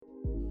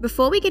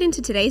Before we get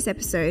into today's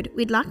episode,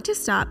 we'd like to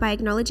start by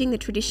acknowledging the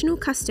traditional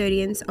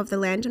custodians of the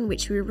land on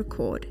which we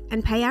record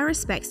and pay our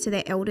respects to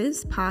their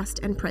elders, past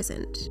and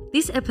present.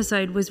 This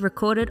episode was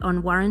recorded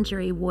on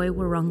Wurundjeri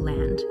Woi-wurrung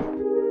land.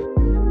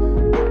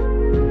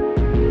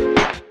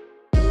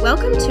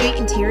 Welcome to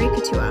Interior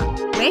Couture.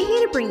 We're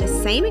here to bring the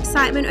same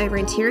excitement over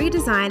interior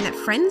design that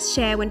friends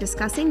share when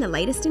discussing the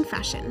latest in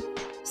fashion.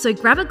 So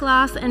grab a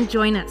glass and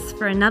join us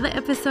for another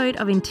episode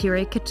of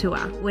Interior Couture,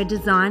 where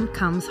design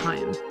comes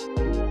home.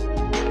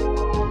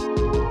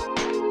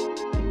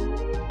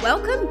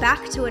 Welcome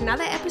back to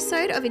another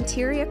episode of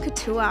Interior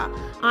Couture.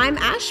 I'm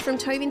Ash from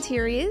Tove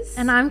Interiors.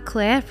 And I'm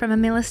Claire from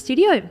Amilla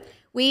Studio.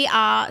 We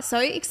are so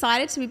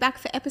excited to be back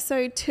for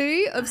episode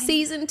 2 of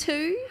season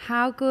 2.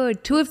 How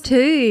good. 2 of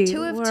 2.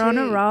 2 of 2. We're on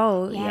a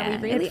roll.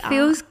 Yeah, we really It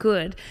feels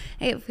good.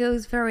 It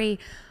feels very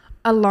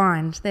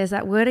aligned. There's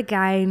that word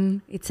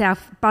again. It's our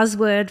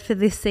buzzword for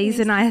this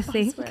season, I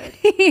think.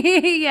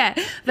 Yeah,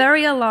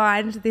 very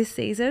aligned this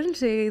season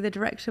to the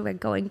direction we're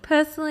going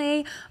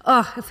personally.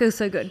 Oh, it feels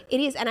so good.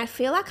 It is, and I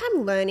feel like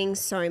I'm learning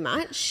so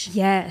much.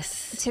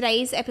 Yes.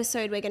 Today's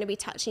episode, we're going to be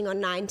touching on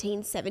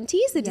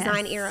 1970s, the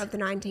design era of the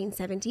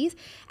 1970s,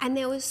 and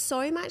there was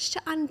so much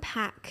to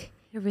unpack.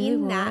 It really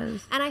was. That.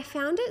 And I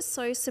found it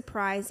so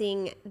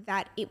surprising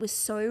that it was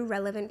so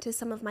relevant to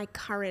some of my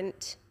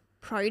current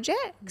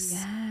projects.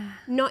 Yeah.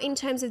 Not in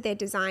terms of their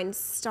design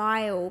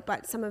style,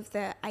 but some of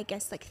the, I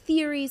guess, like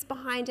theories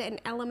behind it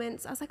and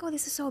elements. I was like, oh,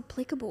 this is so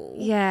applicable.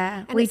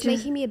 Yeah. And it's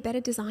making me a better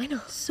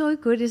designer. So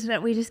good, isn't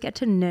it? We just get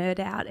to nerd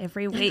out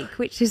every week,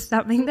 which is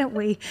something that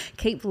we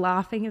keep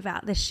laughing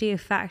about, the sheer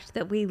fact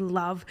that we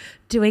love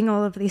doing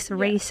all of this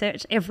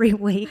research every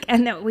week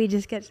and that we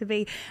just get to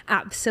be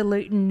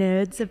absolute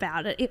nerds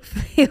about it. It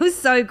feels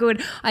so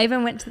good. I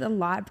even went to the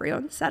library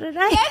on Saturday.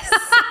 Yes.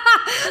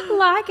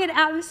 Like an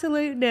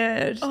absolute nerd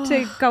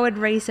to go and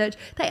research.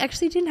 They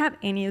actually didn't have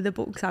any of the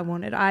books I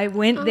wanted. I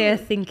went there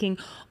thinking,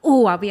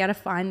 oh, I'll be able to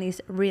find these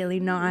really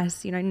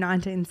nice,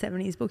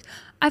 1970s books.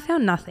 I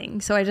found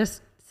nothing. So I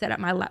just set up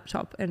my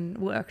laptop and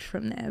worked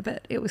from there,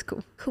 but it was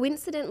cool.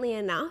 Coincidentally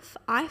enough,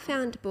 I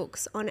found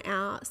books on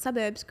our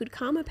Suburbs Good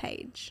Karma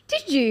page.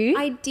 Did you?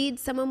 I did.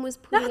 Someone was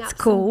putting up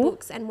some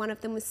books and one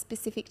of them was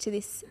specific to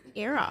this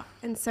era.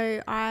 And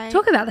so I...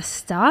 Talk about the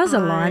stars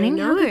aligning.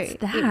 How good's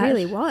that? It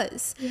really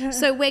was. Yeah.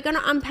 So we're going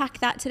to unpack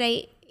that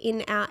today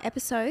in our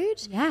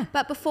episode. Yeah.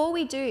 But before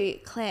we do,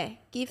 Claire,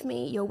 give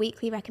me your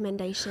weekly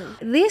recommendation.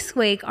 This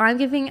week, I'm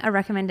giving a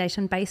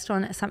recommendation based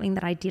on something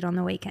that I did on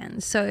the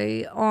weekend.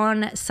 So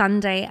on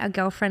Sunday, a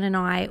girlfriend and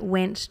I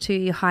went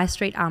to High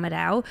Street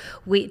Armidale,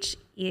 which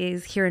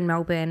is here in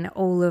Melbourne.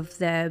 All of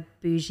the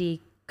bougie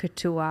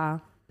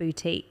couture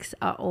boutiques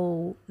are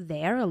all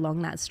there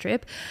along that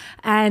strip,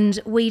 and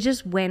we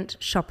just went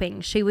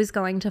shopping. She was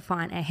going to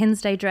find a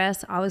Hen's Day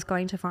dress. I was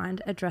going to find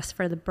a dress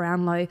for the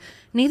Brownlow.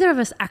 Neither of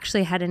us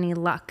actually had any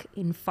luck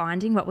in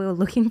finding what we were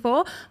looking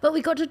for, but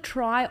we got to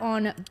try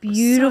on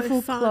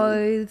beautiful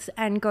clothes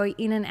and go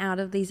in and out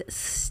of these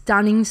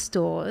stunning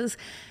stores.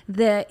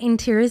 The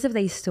interiors of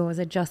these stores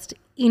are just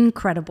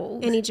incredible.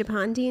 Any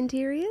Japandi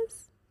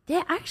interiors?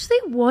 There actually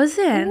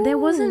wasn't. Ooh. There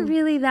wasn't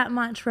really that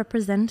much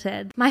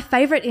represented. My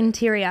favourite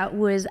interior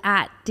was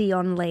at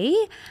Dion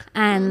Lee,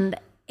 and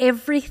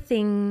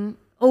everything,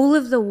 all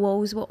of the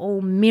walls were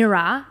all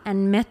mirror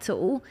and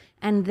metal,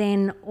 and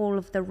then all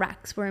of the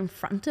racks were in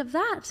front of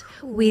that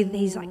with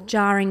these like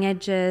jarring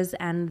edges,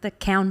 and the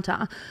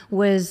counter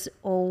was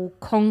all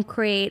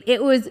concrete.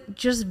 It was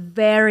just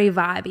very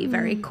vibey,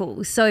 very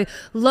cool. So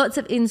lots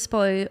of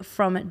inspo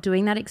from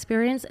doing that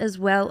experience, as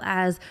well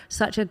as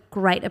such a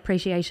great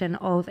appreciation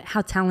of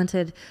how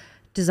talented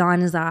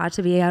designers are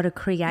to be able to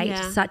create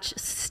such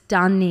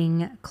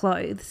stunning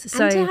clothes.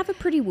 So, and to have a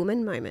Pretty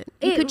Woman moment.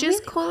 You could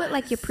just call it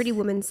like your Pretty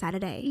Woman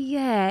Saturday.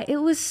 Yeah, it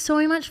was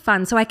so much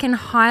fun. So I can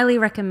highly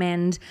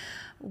recommend,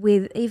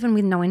 even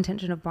with no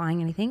intention of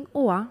buying anything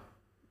or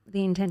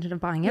the intention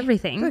of buying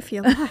everything, go for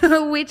your life.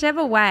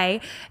 Whichever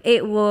way,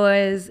 it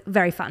was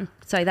very fun.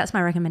 So that's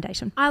my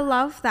recommendation. I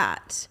love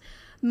that.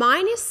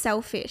 Mine is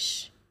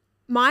selfish.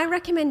 My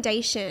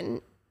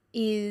recommendation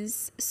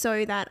is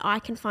so that I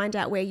can find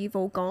out where you've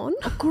all gone.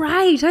 Oh,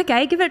 great.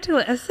 Okay, give it to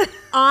us.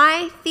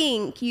 I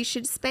think you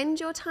should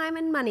spend your time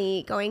and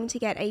money going to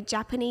get a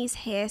Japanese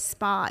hair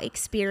spa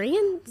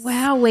experience.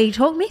 Wow,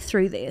 talk me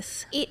through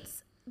this.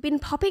 It's been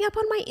popping up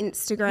on my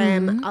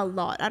Instagram a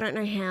lot. I don't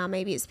know how.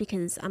 Maybe it's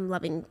because I'm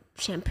loving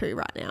shampoo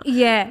right now.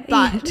 Yeah,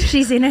 but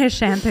she's in her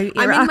shampoo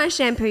era. I'm in my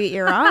shampoo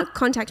era.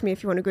 Contact me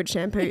if you want a good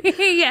shampoo.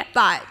 Yeah.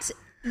 But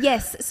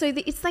yes, so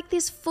it's like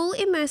this full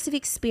immersive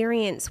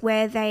experience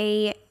where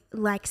they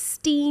like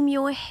steam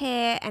your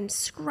hair and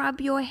scrub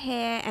your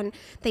hair, and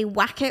they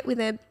whack it with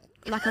a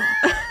rake.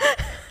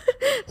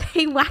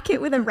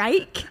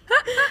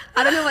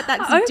 I don't know what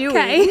that's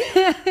doing.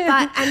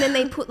 And then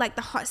they put like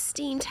the hot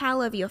steam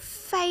towel over your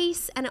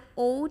face, and it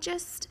all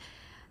just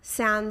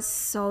sounds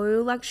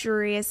so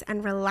luxurious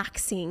and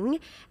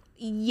relaxing.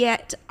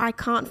 yet I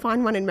can't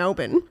find one in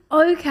Melbourne.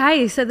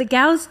 Okay, so the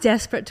gal's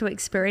desperate to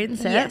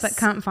experience it, Yes. but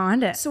can't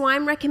find it. So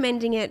I'm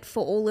recommending it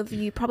for all of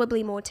you,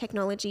 probably more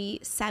technology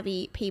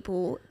savvy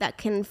people that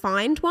can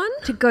find one.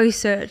 To go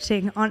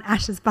searching on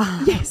Ash's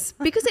Bar. Yes,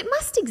 because it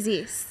must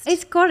exist.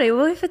 It's got to.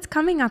 Well, if it's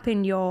coming up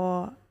in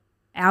your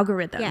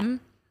algorithm, Yeah.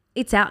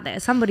 it's out there.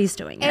 Somebody's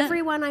doing it.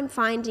 Everyone I'm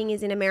finding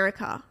is in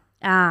America.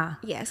 Ah.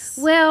 Yes.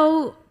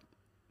 Well,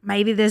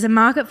 maybe there's a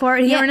market for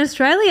it here in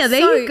Australia. There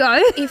So you go.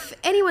 If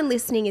anyone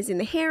listening is in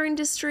the hair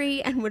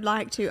industry and would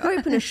like to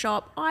open a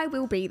shop, I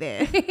will be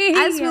there,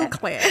 as will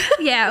Claire.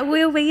 Yeah,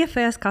 we'll be your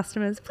first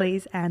customers,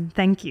 please, and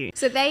thank you.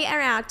 So they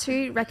are our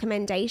 2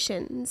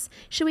 recommendations.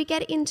 Should we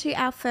get into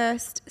our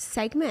first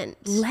segment?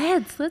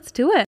 Let's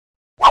do it.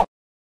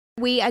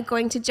 We are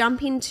going to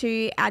jump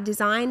into our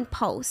Design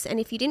Pulse. And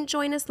if you didn't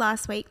join us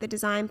last week, the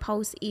Design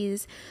Pulse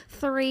is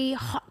 3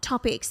 hot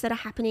topics that are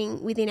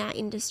happening within our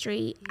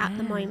industry at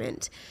the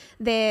moment.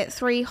 They're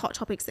 3 hot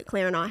topics that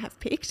Claire and I have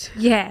picked.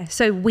 Yeah,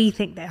 so we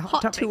think they're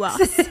hot topics. To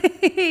us.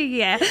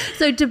 Yeah,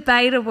 so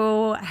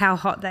debatable how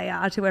hot they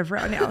are to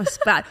everyone else,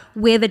 but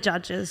we're the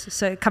judges,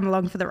 so come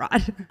along for the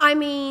ride. I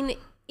mean,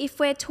 if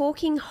we're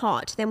talking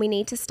hot, then we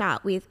need to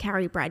start with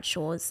Carrie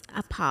Bradshaw's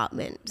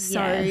apartment.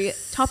 So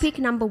Yes. topic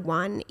number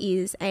 1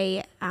 is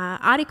a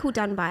article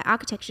done by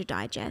Architecture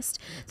Digest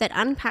that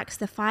unpacks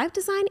the 5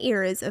 design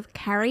eras of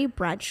Carrie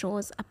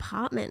Bradshaw's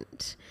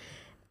apartment.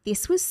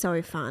 This was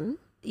so fun.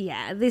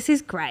 Yeah, this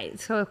is great.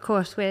 So, of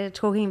course, we're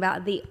talking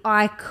about the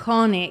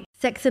iconic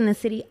Sex and the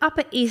City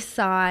Upper East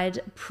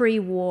Side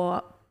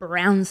pre-war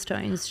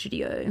Brownstone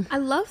studio. I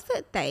love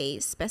that they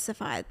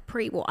specified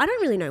pre-war. I don't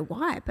really know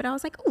why, but I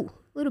was like, oh,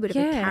 a little bit of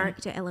a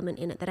character element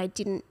in it that I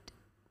didn't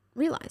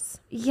realise.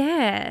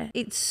 Yeah,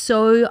 it's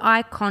so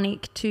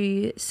iconic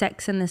to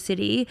Sex and the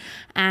City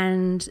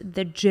and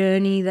the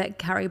journey that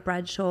Carrie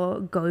Bradshaw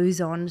goes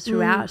on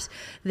throughout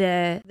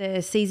the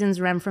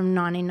seasons ran from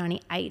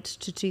 1998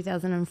 to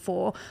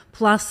 2004,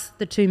 plus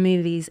the 2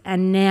 movies,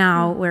 and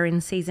now we're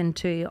in season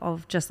 2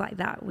 of Just Like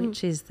That,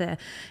 which is the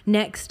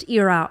next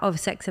era of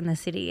Sex and the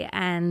City.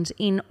 And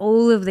in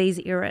all of these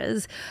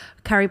eras,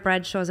 Carrie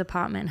Bradshaw's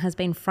apartment has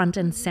been front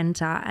and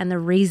centre, and the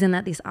reason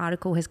that this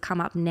article has come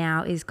up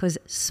now is because,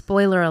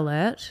 spoiler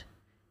alert,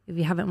 if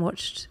you haven't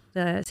watched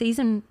the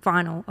season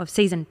final of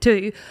season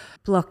 2,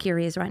 block your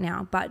ears right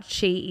now, but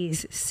she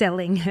is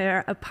selling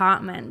her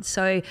apartment.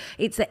 So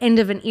it's the end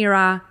of an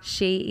era.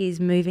 She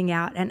is moving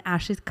out, and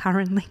Ash is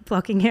currently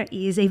blocking her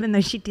ears, even though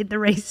she did the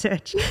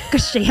research,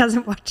 because she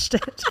hasn't watched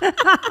it.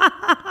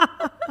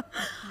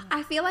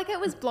 I feel like it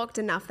was blocked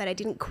enough that I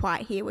didn't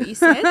quite hear what you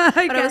said,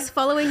 but I was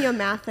following your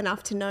mouth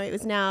enough to know it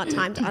was now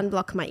time to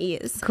unblock my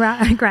ears.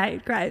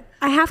 Great.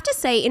 I have to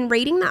say, in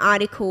reading the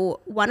article,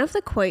 one of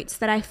the quotes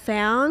that I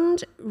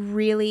found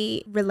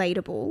really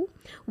relatable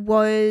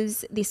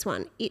was this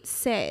one. It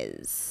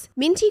says,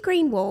 "Minty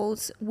green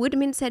walls, wood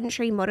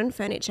mid-century modern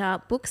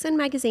furniture, books and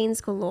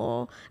magazines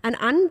galore, and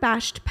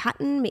unabashed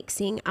pattern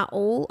mixing are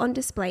all on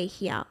display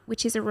here,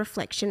 which is a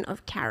reflection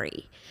of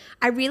Carrie."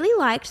 I really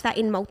liked that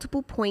in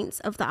multiple points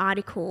of the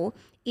article,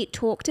 it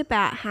talked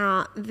about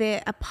how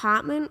the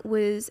apartment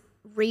was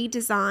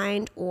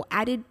redesigned or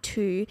added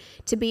to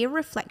be a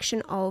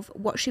reflection of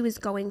what she was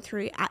going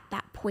through at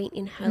that point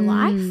in her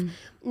life.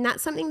 And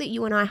that's something that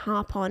you and I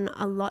harp on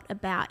a lot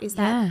about, is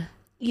that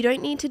you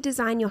don't need to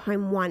design your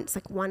home once,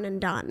 like one and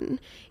done.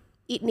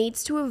 It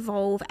needs to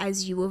evolve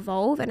as you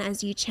evolve and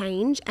as you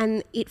change.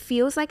 And it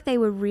feels like they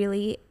were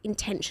really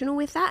intentional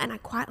with that. And I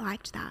quite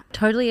liked that.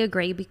 Totally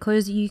agree,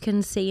 because you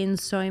can see in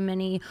so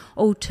many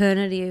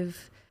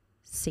alternative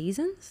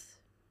series,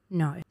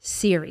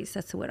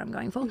 that's the word I'm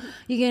going for.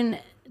 You can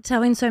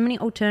tell in so many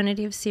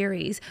alternative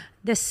series,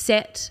 the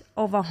set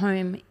of a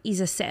home is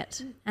a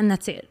set, and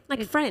that's it. Like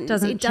it Friends,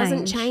 doesn't it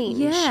doesn't change.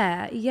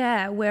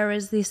 Yeah.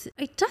 Whereas this,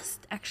 it does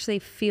actually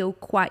feel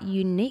quite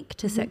unique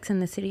to Sex and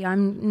the City.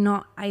 I'm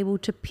not able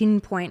to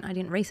pinpoint, I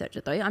didn't research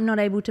it though, I'm not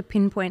able to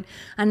pinpoint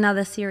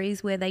another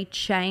series where they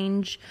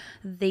change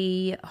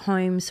the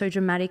home so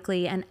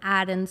dramatically and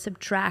add and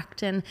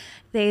subtract. And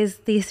there's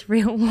this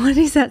real, what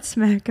is that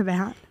smirk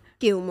about?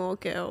 Gilmore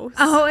Girls.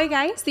 Oh,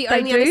 okay. It's the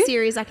only other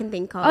series I can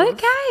think of.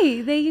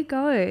 Okay, there you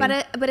go.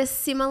 But a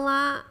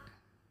similar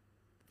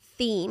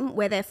theme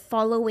where they're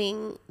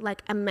following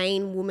like a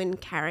main woman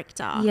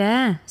character.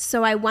 Yeah.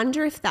 So I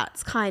wonder if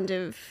that's kind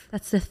of...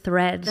 That's the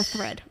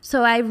thread.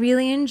 So I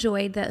really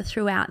enjoyed that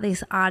throughout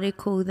this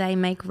article they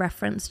make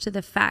reference to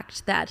the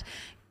fact that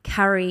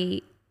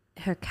Carrie,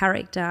 her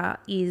character,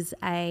 is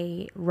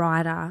a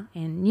writer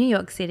in New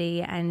York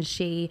City, and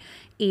she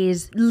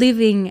is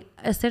living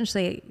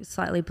essentially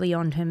slightly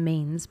beyond her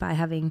means by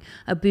having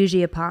a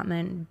bougie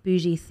apartment,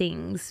 bougie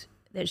things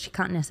that she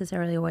can't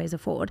necessarily always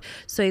afford.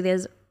 So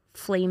there's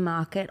flea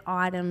market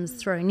items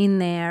thrown in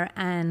there,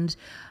 and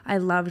I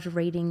loved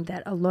reading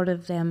that a lot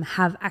of them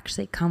have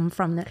actually come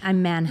from a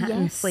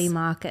Manhattan flea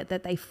market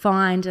that they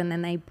find and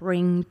then they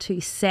bring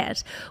to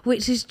set,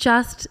 which is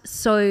just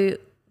so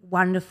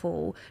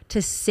wonderful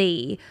to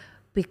see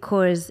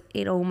because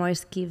it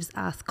almost gives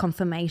us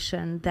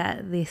confirmation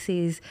that this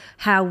is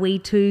how we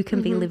too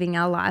can be living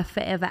our life,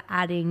 forever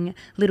adding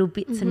little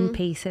bits and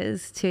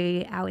pieces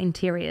to our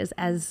interiors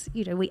as,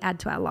 you know, we add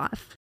to our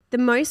life. The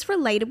most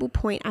relatable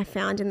point I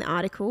found in the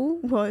article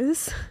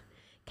was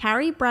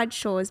Carrie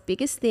Bradshaw's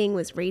biggest thing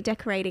was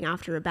redecorating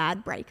after a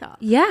bad breakup.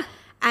 Yeah.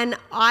 And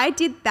I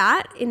did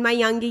that in my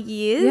younger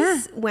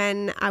years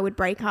when I would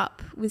break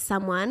up with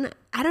someone.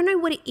 I don't know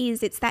what it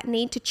is. It's that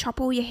need to chop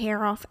all your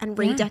hair off and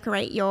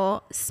redecorate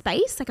your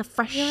space, like a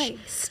fresh... Like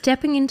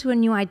stepping into a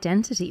new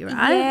identity, right?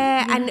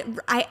 Yeah, and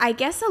I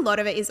guess a lot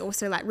of it is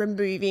also like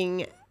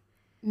removing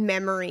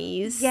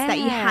memories that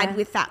you had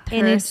with that person.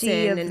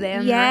 Energy of them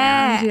around,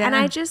 yeah. And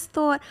I just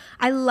thought,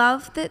 I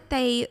love that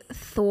they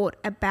thought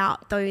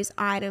about those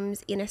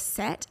items in a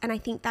set, and I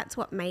think that's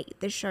what made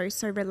the show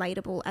so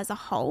relatable as a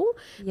whole,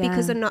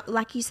 because they're not,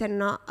 like you said,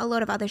 not a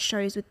lot of other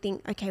shows would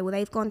think, okay, well,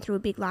 they've gone through a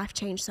big life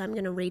change, so I'm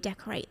going to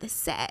redecorate the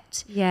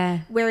set.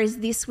 Yeah. Whereas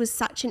this was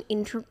such an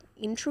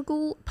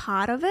integral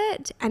part of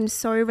it and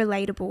so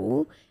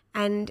relatable,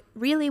 and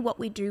really what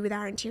we do with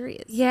our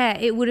interiors. Yeah,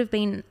 it would have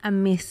been a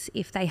miss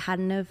if they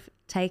hadn't have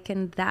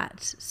taken that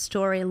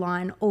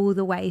storyline all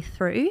the way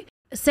through.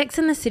 Sex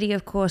and the City,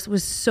 of course,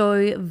 was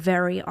so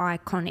very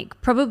iconic,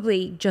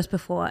 probably just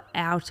before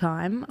our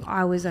time.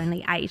 I was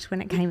only 8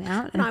 when it came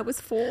out. And I was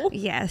 4.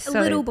 Yeah. So,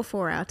 a little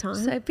before our time.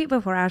 So a bit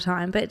before our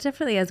time, but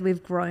definitely as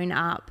we've grown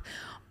up.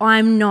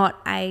 I'm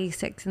not a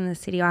Sex and the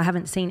City. I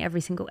haven't seen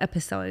every single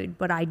episode,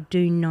 but I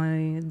do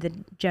know the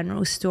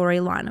general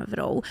storyline of it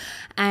all.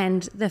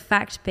 And the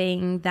fact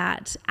being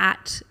that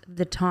at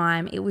the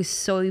time it was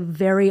so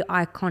very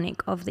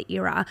iconic of the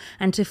era,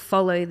 and to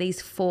follow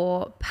these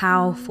 4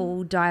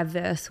 powerful,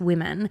 diverse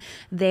women,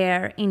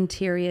 their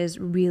interiors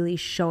really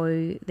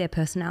show their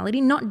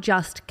personality. Not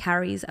just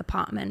Carrie's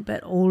apartment,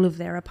 but all of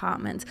their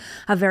apartments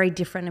are very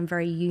different and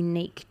very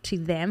unique to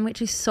them,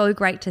 which is so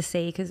great to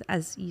see because,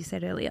 as you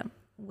said earlier,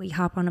 we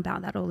harp on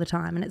about that all the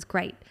time, and it's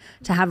great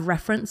to have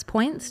reference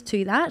points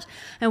to that.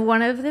 And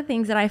one of the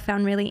things that I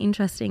found really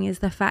interesting is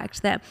the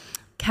fact that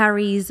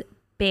Carrie's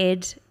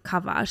bed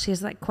cover, she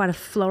has like quite a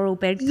floral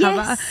bed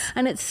cover,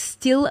 and it's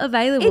still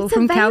available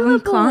from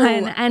Calvin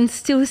Klein and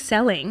still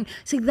selling.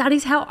 So that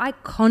is how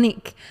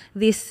iconic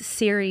this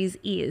series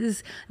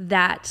is,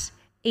 that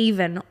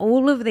even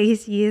all of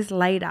these years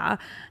later,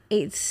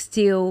 it's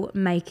still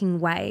making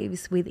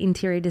waves with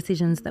interior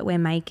decisions that we're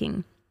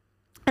making.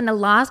 And the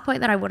last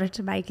point that I wanted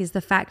to make is the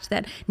fact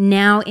that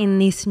now in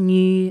this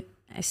new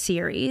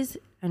series,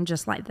 and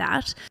just like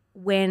that,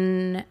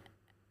 when,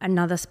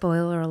 another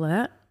spoiler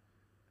alert,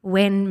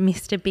 when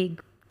Mr.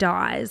 Big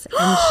dies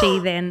and she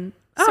then...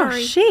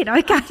 Sorry. Oh, shit.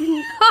 Okay.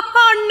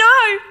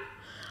 Oh,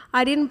 no.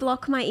 I didn't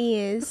block my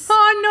ears.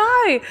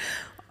 Oh, no.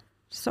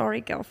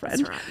 Sorry,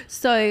 girlfriend. That's right.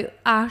 So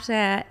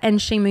after,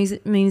 and she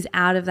moves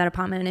out of that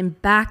apartment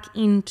and back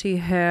into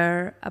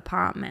her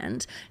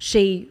apartment,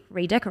 she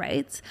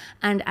redecorates.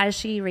 And as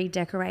she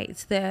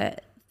redecorates, the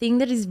thing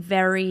that is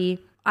very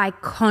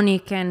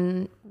iconic,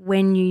 and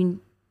when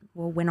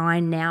I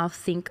now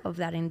think of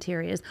that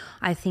interiors,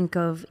 I think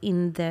of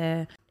in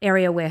the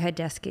area where her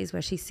desk is,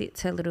 where she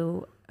sits her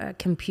little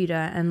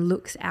computer and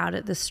looks out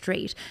at the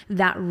street.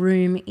 That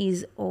room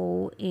is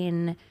all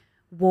in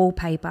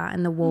wallpaper,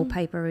 and the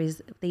wallpaper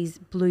is these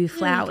blue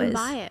flowers. You can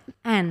buy it.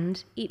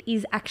 And it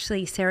is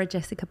actually Sarah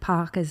Jessica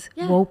Parker's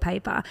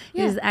wallpaper.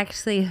 It is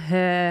actually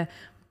her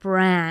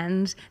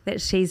brand that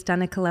she's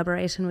done a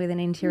collaboration with an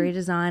interior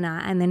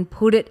designer and then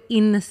put it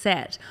in the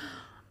set.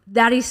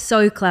 That is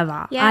so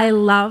clever. Yeah. I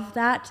love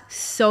that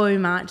so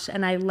much,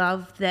 and I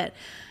love that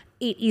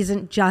it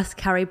isn't just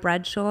Carrie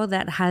Bradshaw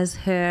that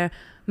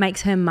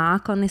makes her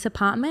mark on this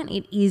apartment.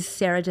 It is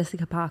Sarah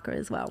Jessica Parker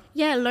as well.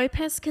 Yeah,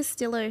 Lopez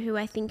Castillo, who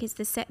I think is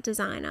the set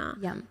designer,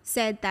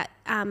 said that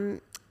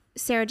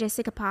Sarah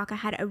Jessica Parker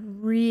had a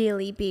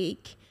really big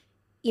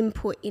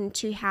input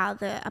into how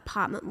the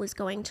apartment was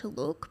going to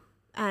look,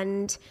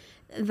 and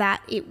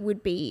that it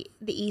would be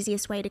the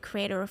easiest way to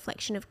create a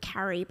reflection of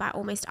Carrie by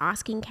almost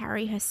asking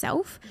Carrie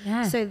herself.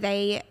 Yeah. So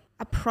they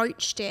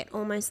approached it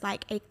almost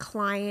like a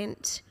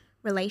client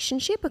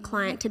relationship, a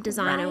client to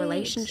designer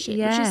relationship,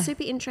 which is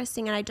super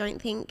interesting. And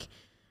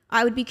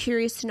I would be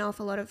curious to know if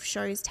a lot of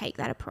shows take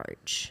that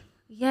approach.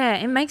 Yeah,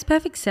 it makes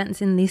perfect sense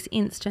in this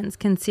instance,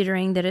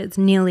 considering that it's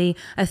nearly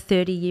a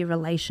 30-year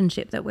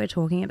relationship that we're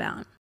talking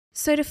about.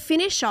 So to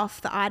finish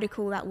off the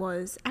article that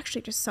was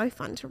actually just so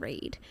fun to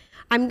read,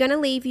 I'm going to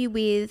leave you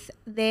with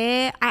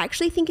I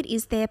actually think it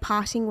is their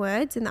parting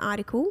words in the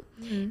article.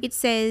 It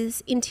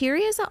says,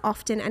 interiors are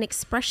often an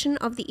expression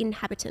of the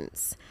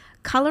inhabitants,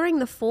 colouring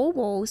the 4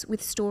 walls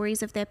with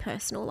stories of their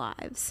personal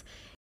lives.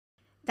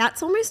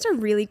 That's almost a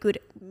really good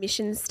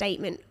mission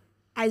statement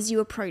as you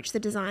approach the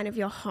design of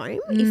your home.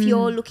 If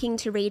you're looking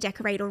to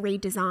redecorate or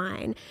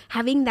redesign,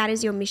 having that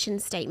as your mission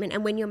statement,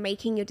 and when you're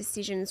making your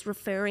decisions,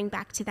 referring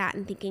back to that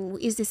and thinking, well,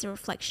 is this a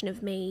reflection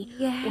of me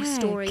or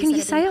stories? Can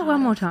you say it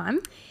one more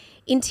time?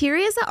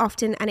 Interiors are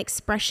often an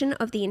expression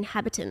of the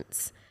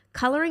inhabitants,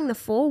 colouring the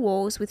 4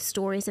 walls with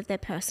stories of their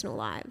personal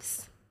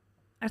lives.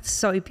 That's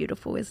so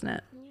beautiful, isn't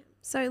it?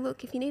 So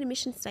look, if you need a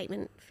mission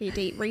statement for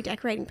your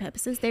redecorating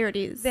purposes, there it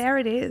is. There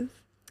it is.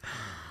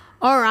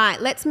 All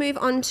right, let's move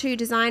on to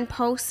Design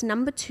Pulse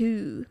number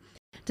 2.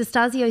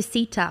 D'Estasio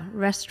Sita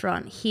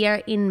restaurant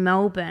here in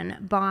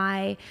Melbourne.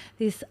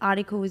 This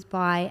article was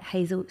by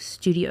Hazel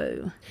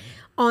Studio.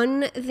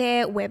 On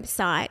their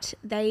website,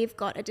 they've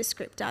got a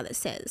descriptor that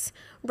says,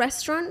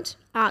 restaurant,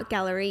 art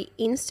gallery,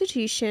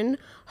 institution,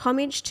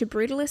 homage to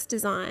brutalist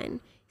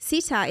design.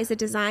 Sita is a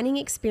designing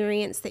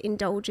experience that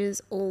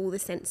indulges all the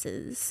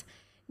senses.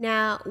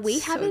 Now, we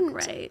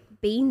haven't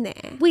been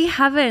there. We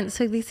haven't.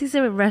 So this is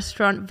a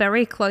restaurant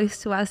very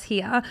close to us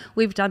here.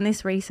 We've done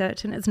this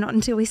research, and it's not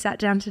until we sat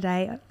down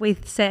today we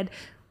said,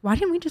 why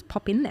didn't we just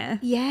pop in there?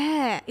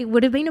 Yeah. It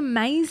would have been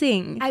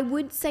amazing. I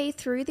would say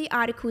through the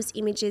article's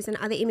images and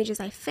other images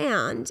I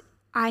found,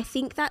 I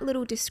think that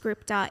little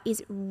descriptor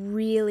is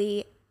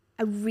really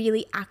a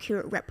really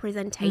accurate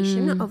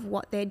representation of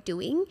what they're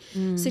doing.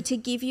 So to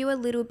give you a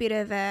little bit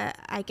of a,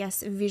 I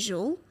guess,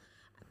 visual,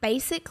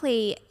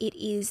 basically it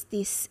is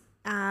this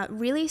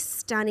really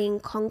stunning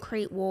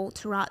concrete wall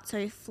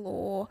terrazzo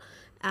floor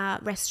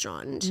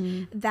restaurant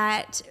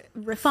that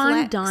reflects...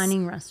 Fine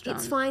dining restaurant.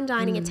 It's fine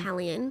dining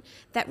Italian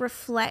that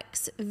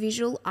reflects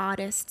visual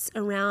artists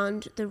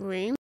around the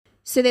room.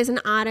 So there's an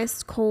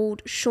artist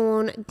called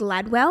Sean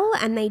Gladwell,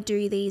 and they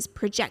do these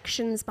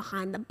projections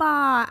behind the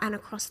bar and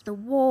across the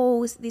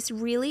walls, this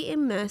really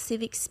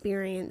immersive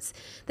experience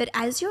that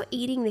as you're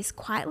eating this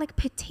quite like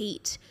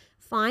petite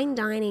fine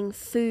dining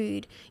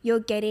food, you're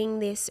getting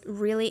this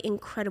really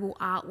incredible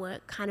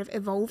artwork kind of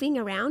evolving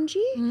around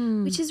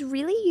you, which is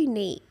really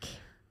unique.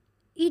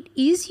 It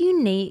is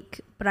unique,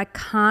 but I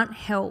can't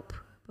help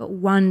but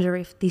wonder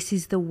if this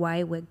is the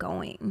way we're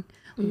going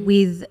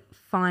with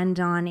fine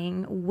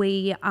dining.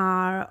 We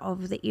are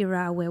of the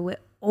era where we're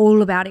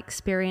all about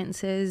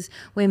experiences.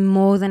 We're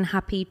more than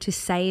happy to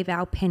save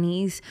our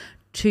pennies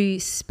to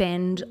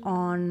spend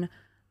on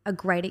a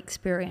great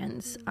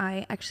experience.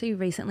 I actually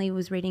recently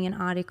was reading an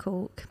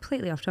article,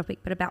 completely off topic,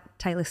 but about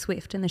Taylor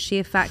Swift and the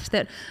sheer fact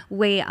that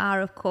we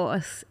are, of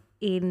course,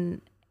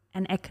 in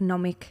an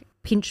economic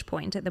pinch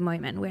point at the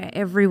moment where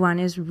everyone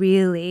is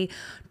really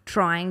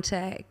trying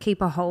to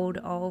keep a hold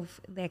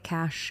of their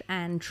cash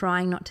and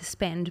trying not to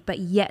spend, but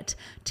yet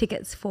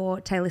tickets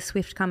for Taylor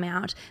Swift come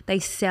out, they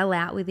sell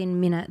out within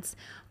minutes.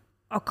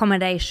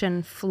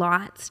 Accommodation,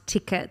 flights,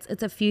 tickets,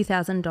 it's a few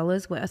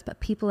 $1,000s worth, but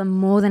people are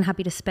more than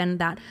happy to spend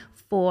that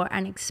for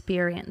an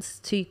experience,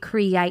 to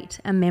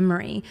create a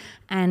memory.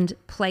 And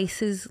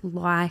places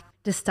like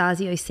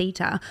D'Estasio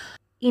Sita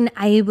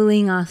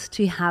enabling us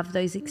to have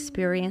those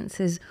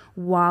experiences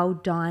while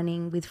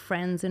dining with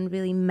friends and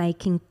really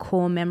making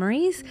core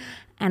memories.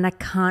 And I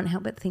can't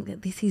help but think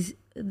that this is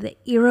the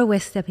era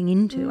we're stepping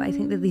into. I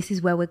think that this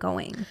is where we're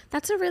going.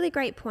 That's a really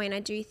great point. I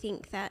do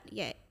think that,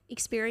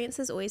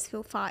 experiences always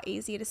feel far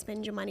easier to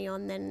spend your money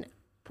on than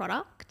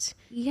product.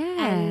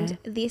 Yeah. And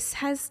this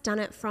has done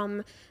it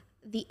from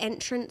the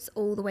entrance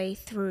all the way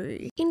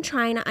through. In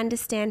trying to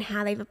understand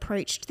how they've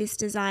approached this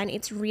design,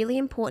 it's really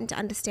important to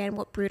understand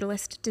what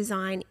brutalist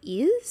design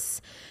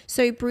is.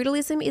 So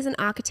brutalism is an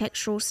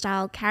architectural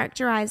style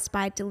characterized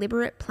by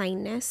deliberate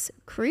plainness,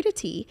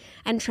 crudity,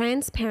 and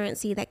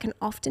transparency that can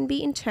often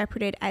be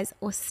interpreted as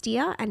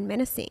austere and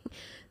menacing.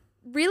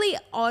 Really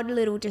odd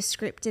little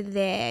descriptor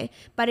there,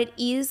 but it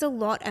is a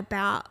lot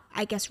about,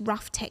 I guess,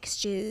 rough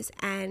textures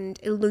and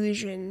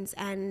illusions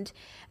and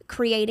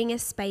creating a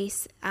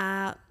space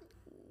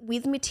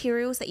with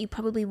materials that you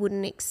probably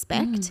wouldn't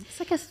expect.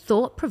 It's like a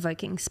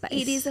thought-provoking space.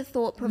 It is a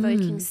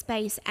thought-provoking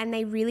space, and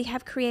they really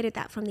have created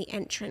that from the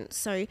entrance.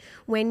 So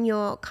when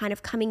you're kind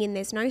of coming in,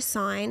 there's no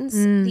signs.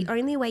 The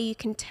only way you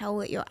can tell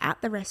that you're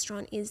at the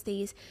restaurant is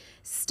these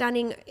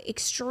stunning,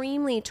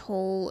 extremely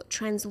tall,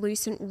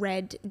 translucent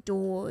red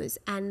doors,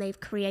 and they've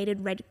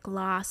created red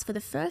glass for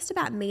the first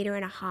about 1.5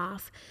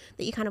 meters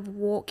that you kind of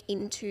walk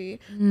into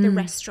the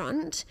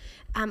restaurant,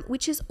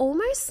 which is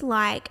almost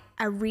like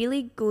a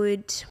really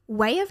good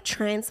way of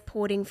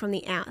transporting from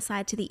the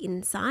outside to the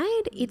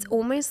inside. It's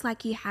almost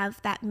like you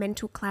have that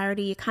mental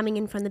clarity. You're coming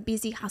in from the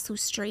busy hustle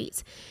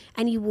streets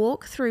and you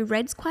walk through,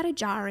 red's quite a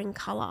jarring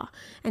colour,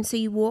 and so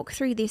you walk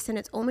through this and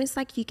it's almost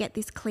like you get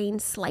this clean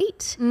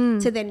slate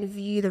to then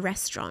view the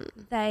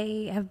restaurant.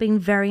 They have been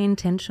very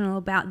intentional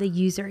about the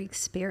user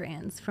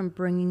experience, from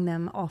bringing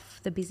them off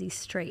the busy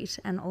street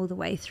and all the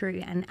way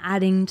through and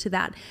adding to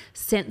that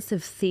sense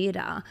of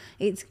theatre.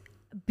 It's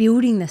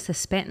building the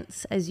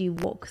suspense as you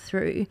walk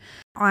through.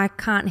 I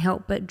can't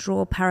help but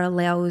draw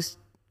parallels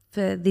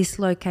for this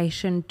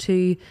location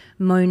to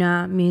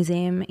Mona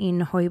Museum in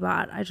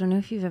Hobart. I don't know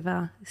if you've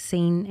ever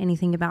seen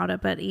anything about it,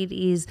 but it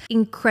is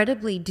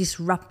incredibly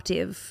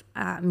disruptive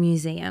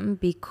museum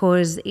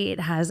because it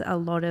has a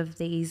lot of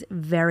these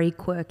very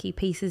quirky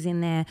pieces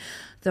in there.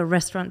 The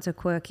restaurants are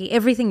quirky,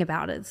 everything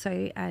about it.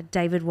 So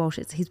David Walsh,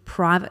 it's his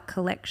private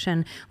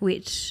collection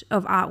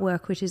of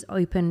artwork which is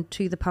open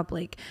to the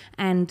public,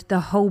 and the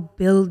whole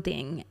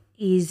building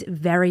is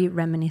very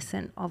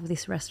reminiscent of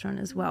this restaurant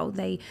as well.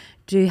 They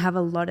do have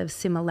a lot of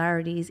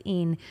similarities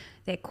in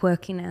their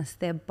quirkiness,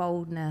 their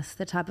boldness,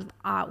 the type of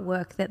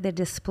artwork that they're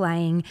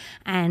displaying,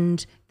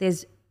 and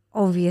there's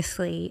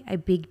obviously a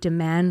big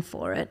demand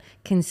for it,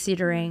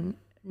 considering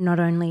not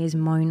only is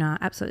Mona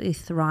absolutely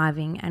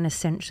thriving and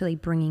essentially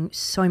bringing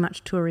so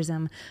much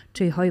tourism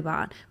to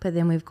Hobart, but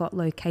then we've got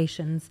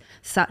locations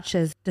such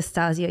as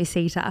Destasio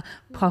Sita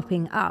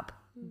popping up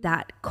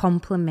that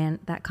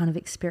complement that kind of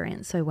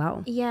experience so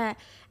well. Yeah,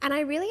 and I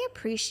really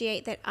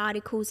appreciate that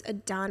articles are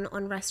done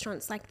on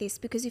restaurants like this,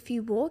 because if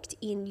you walked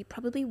in, you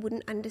probably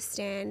wouldn't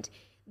understand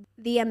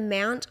the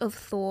amount of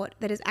thought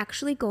that has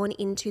actually gone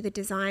into the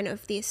design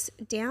of this,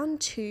 down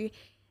to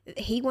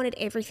he wanted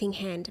everything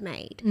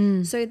handmade.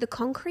 So the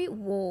concrete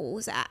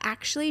walls are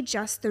actually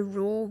just the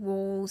raw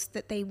walls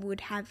that they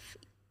would have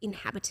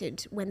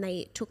inhabited when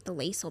they took the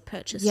lease or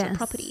purchased the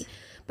property.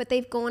 But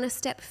they've gone a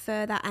step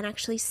further and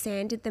actually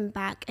sanded them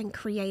back and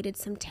created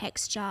some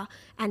texture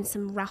and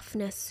some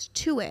roughness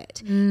to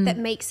it that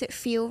makes it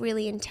feel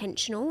really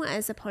intentional,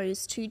 as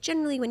opposed to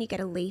generally when you get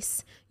a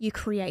lease, you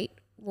create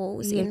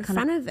walls in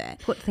front of it.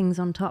 Put things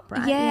on top,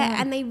 right? Yeah,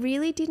 and they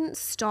really didn't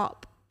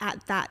stop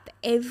at that.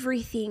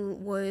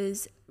 Everything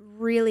was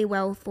really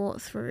well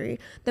thought through.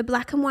 The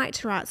black and white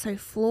terrazzo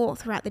floor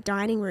throughout the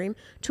dining room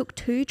took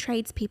 2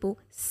 tradespeople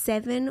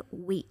 7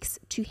 weeks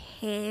to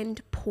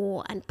hand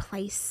pour and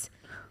place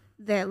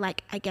the,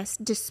 like, I guess,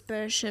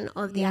 dispersion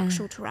of the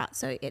actual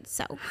terrazzo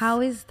itself.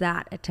 How is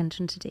that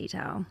attention to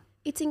detail?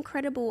 It's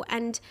incredible,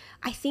 and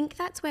I think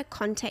that's where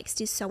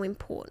context is so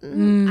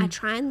important. I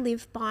try and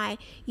live by,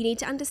 you need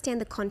to understand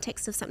the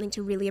context of something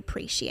to really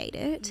appreciate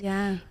it.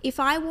 Yeah. If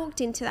I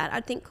walked into that,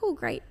 I'd think, oh,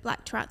 great,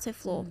 black terrazzo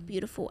floor,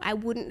 beautiful. I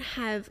wouldn't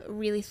have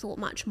really thought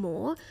much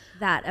more.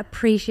 That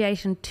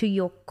appreciation to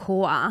your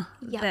core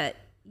that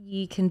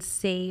you can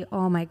see,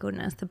 oh my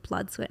goodness, the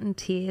blood, sweat and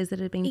tears that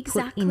have been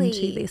put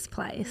into this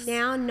place.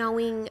 Now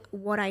knowing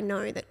what I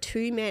know, that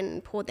 2 men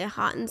poured their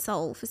heart and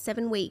soul for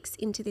 7 weeks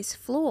into this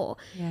floor,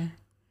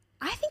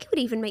 I think it would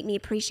even make me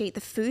appreciate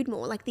the food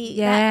more. Like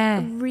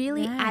that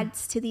really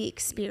adds to the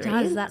experience. It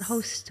does, that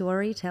whole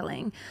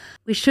storytelling.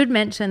 We should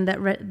mention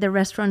that the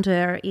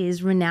restaurateur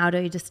is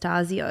Ronaldo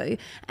Destasio,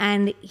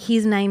 and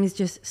his name is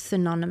just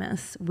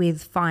synonymous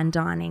with fine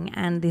dining.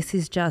 And this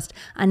is just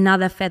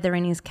another feather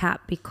in his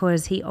cap,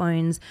 because he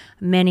owns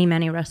many,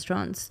 many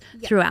restaurants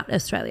throughout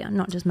Australia,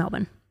 not just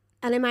Melbourne.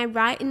 And am I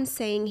right in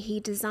saying he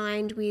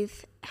designed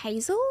with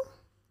Hassel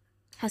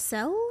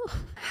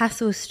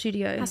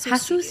Studio?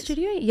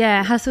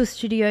 Yeah, Hassel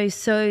Studio.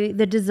 So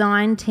the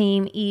design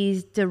team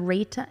is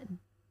Rita.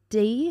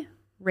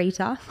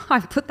 I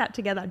put that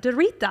together.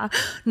 Rita.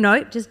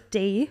 No, just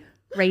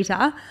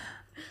Rita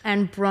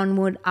and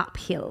Bronwood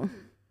Uphill.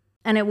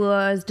 And it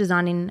was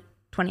designed in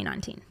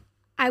 2019.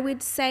 I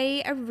would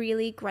say a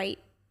really great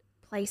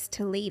place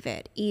to leave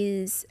it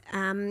is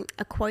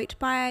a quote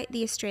by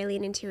the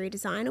Australian Interior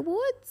Design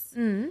Awards,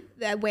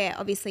 where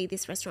obviously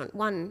this restaurant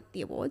won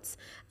the awards.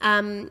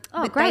 But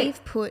great.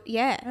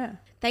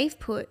 They've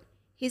put,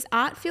 his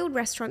art-filled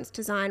restaurant's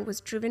design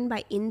was driven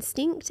by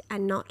instinct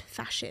and not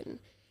fashion.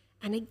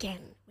 And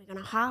again, we're going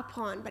to harp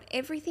on, but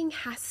everything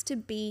has to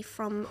be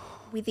from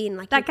within.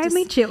 Like, that gave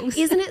me chills.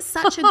 Isn't it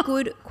such a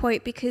good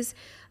quote? Because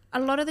a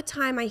lot of the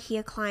time I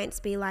hear clients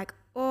be like,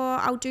 or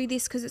I'll do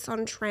this because it's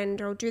on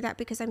trend, or I'll do that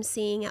because I'm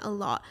seeing it a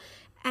lot.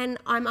 And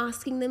I'm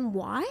asking them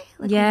why.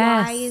 Like,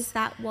 why is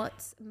that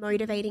what's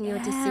motivating your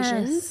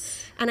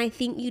decisions? And I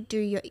think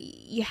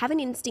you have an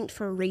instinct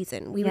for a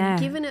reason. We were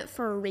given it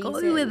for a reason.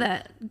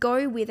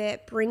 Go with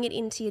it. Bring it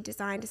into your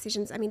design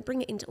decisions. I mean,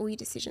 bring it into all your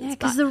decisions. Yeah,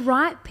 because the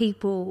right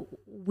people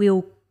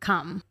will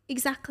come.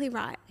 Exactly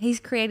right. He's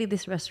created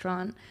this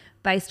restaurant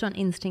based on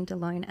instinct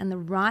alone, and the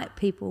right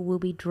people will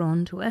be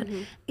drawn to it.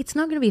 It's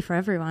not going to be for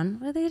everyone.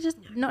 Well, they're just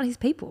not his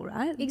people,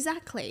 right?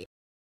 Exactly.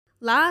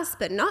 Last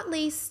but not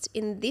least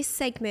in this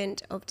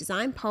segment of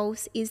Design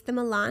Pulse is the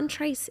Milan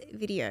Trace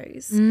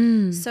videos.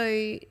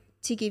 So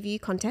to give you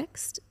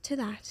context to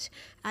that,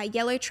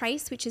 Yellow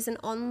Trace, which is an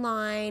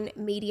online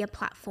media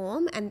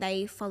platform, and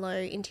they follow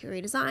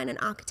interior design and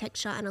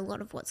architecture and a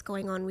lot of what's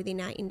going on within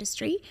our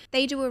industry.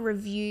 They do a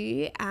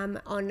review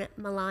on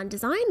Milan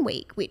Design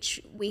Week,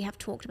 which we have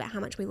talked about how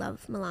much we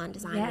love Milan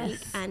Design Week,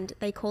 and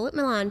they call it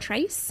Milan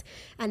Trace.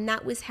 And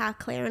that was how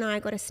Claire and I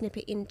got a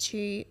snippet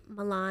into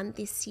Milan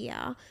this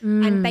year.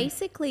 And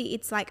basically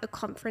it's like a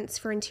conference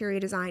for interior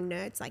design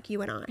nerds like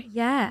you and I.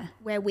 Yeah.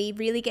 Where we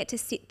really get to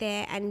sit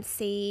there and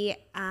see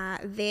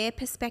their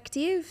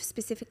perspective,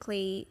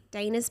 specifically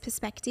Dana's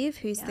perspective,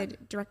 who's the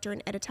director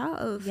and editor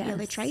of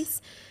Yellow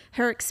Trace,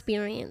 her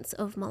experience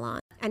of Milan.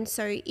 And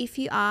so if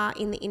you are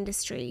in the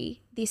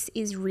industry, this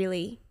is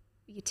really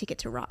your ticket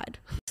to ride.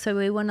 So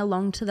we went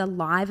along to the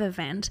live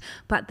event,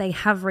 but they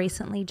have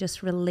recently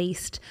just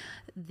released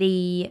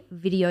the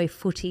video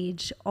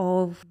footage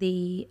of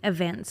the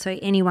event so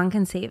anyone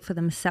can see it for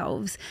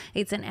themselves.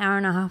 It's an hour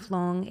and a half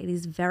long. It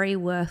is very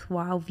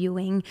worthwhile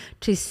viewing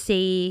to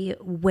see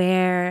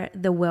where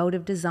the world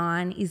of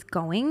design is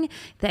going.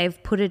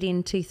 They've put it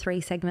into 3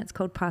 segments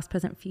called Past,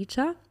 Present,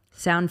 Future.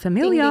 Sound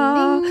familiar?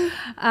 Ding, ding,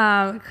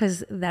 ding.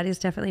 Because that is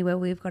definitely where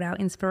we've got our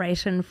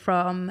inspiration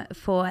from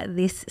for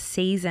this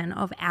season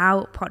of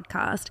our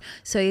podcast.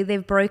 So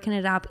they've broken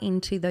it up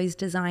into those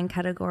design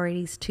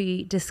categories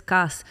to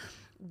discuss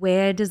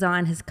where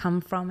design has come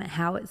from,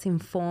 how it's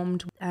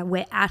informed,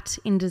 we're at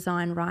in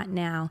design right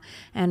now,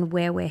 and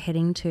where we're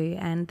heading to.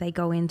 And they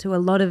go into a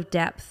lot of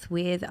depth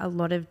with a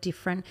lot of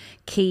different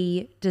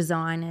key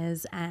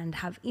designers and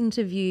have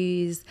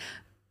interviews,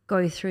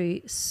 go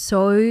through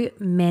so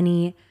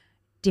many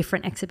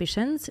different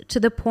exhibitions to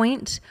the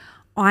point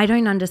I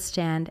don't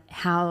understand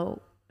how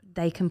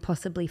they can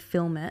possibly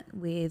film it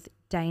with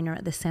Dana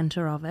at the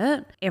center of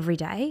it every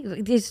day.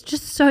 There's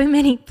just so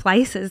many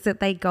places that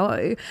they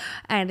go,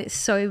 and it's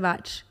so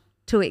much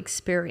to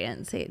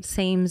experience. It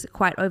seems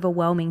quite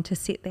overwhelming to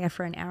sit there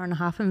for an hour and a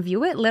half and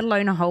view it, let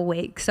alone a whole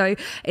week. So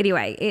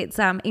anyway, it's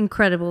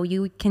incredible.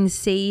 You can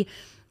see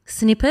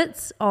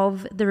snippets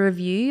of the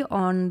review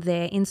on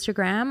their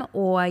Instagram,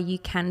 or you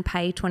can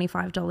pay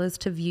 $25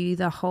 to view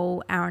the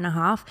whole hour and a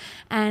half.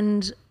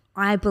 And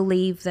I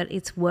believe that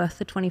it's worth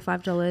the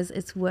 $25.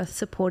 It's worth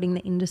supporting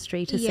the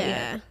industry to see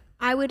it.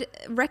 I would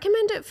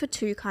recommend it for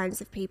two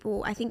kinds of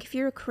people. I think if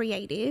you're a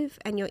creative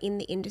and you're in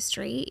the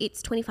industry,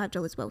 it's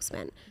 $25 well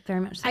spent.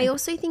 Very much so. I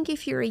also think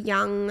if you're a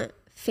young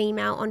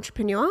female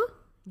entrepreneur,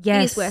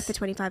 yes, it is worth the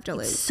 $25.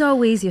 It's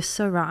so easy. You're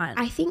so right.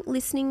 I think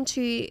listening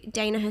to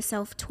Dana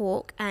herself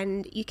talk,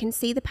 and you can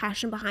see the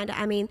passion behind it.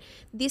 I mean,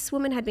 this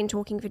woman had been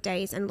talking for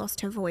days and lost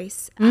her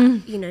voice.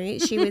 You know,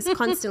 she was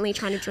constantly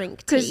trying to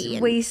drink tea.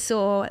 Because we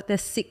saw the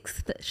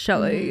 6th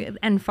show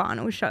and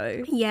final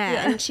show.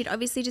 Yeah, and she'd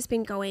obviously just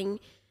been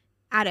going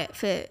at it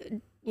for,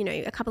 you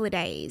know, a couple of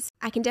days.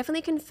 I can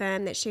definitely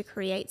confirm that she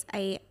creates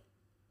a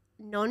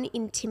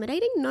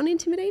non-intimidating?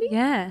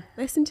 Yeah.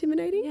 Less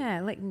intimidating? Yeah,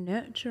 like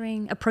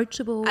nurturing,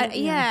 approachable.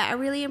 A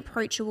really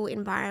approachable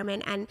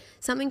environment and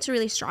something to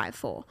really strive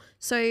for.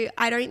 So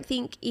I don't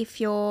think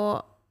if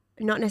you're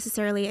not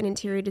necessarily an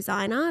interior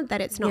designer that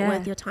it's not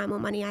worth your time or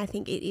money. I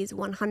think it is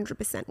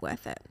 100%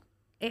 worth it.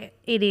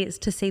 It is,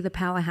 to see the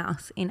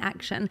powerhouse in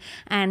action.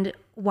 And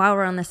while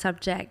we're on the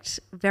subject,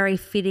 very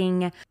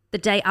fitting, the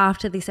day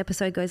after this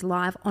episode goes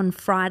live on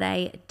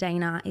Friday,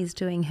 Dana is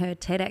doing her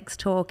TEDx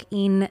talk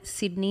in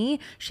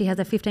Sydney. She has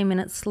a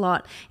 15-minute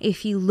slot.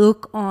 If you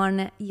look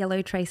on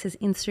Yellow Trace's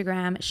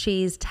Instagram,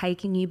 she's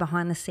taking you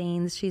behind the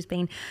scenes. She's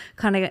been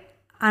kind of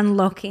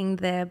unlocking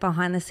the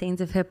behind the scenes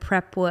of her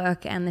prep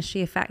work, and the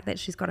sheer fact that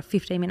she's got a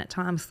 15-minute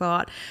time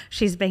slot.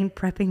 She's been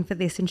prepping for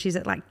this and she's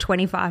at like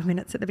 25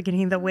 minutes at the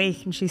beginning of the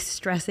week and she's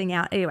stressing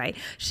out. Anyway,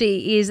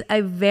 she is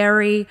a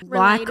very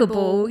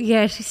likable.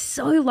 Yeah, she's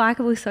so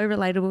likable, so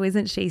relatable,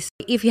 isn't she?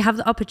 If you have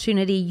the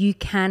opportunity, you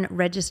can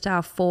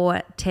register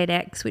for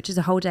TEDx, which is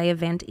a whole day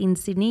event in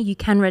Sydney. You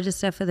can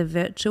register for the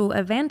virtual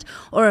event,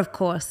 or of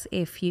course,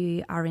 if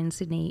you are in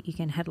Sydney, you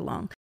can head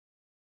along.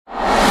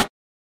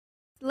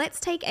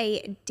 Let's take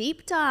a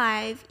deep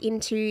dive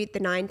into the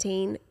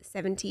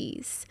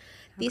 1970s.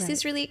 This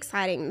is really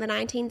exciting. The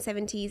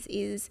 1970s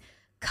is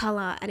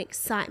colour and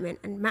excitement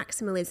and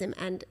maximalism,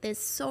 and there's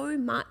so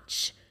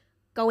much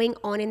going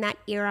on in that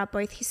era,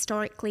 both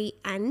historically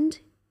and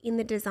in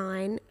the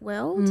design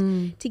world.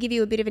 To give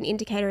you a bit of an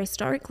indicator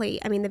historically,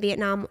 I mean, the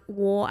Vietnam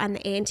War and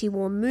the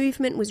anti-war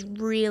movement was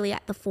really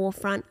at the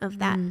forefront of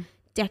that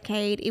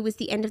decade. It was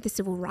the end of the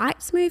civil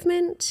rights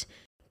movement.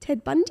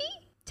 Ted Bundy.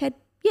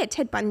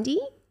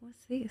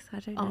 What's this? I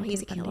don't know. Oh,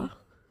 he's a killer.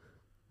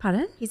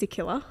 Pardon? He's a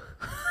killer.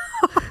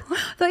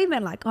 I thought you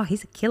meant like, oh,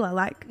 he's a killer,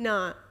 like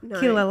No.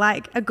 killer,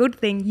 like a good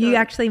thing. You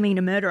actually mean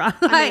a murderer,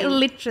 like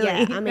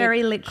literally,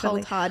 very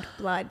literally. Cold hard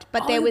blood.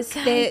 But there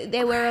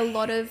were a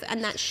lot of,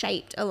 and that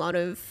shaped a lot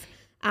of,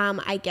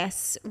 I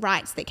guess,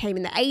 rights that came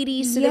in the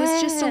 80s. So there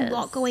was just a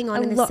lot going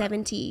on in the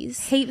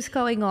 70s. Heaps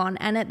going on.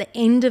 And at the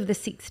end of the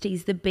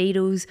 60s, the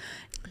Beatles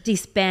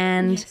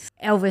disband,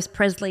 Elvis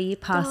Presley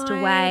passed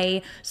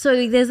away.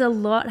 So there's a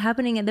lot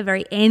happening at the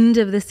very end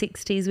of the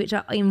 60s, which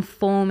are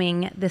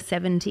informing the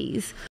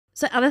 70s.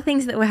 So other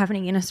things that were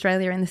happening in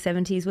Australia in the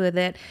 70s were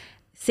that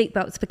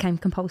seatbelts became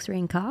compulsory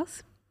in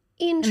cars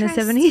in the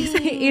 70s.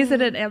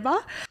 Isn't it ever?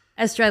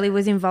 Australia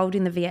was involved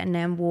in the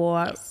Vietnam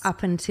War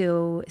up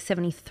until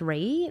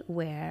 73,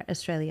 where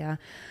Australia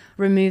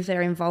removed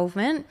their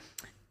involvement.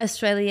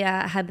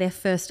 Australia had their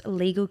first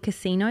legal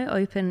casino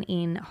open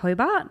in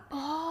Hobart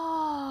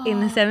in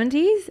the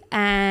 70s,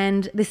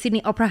 and the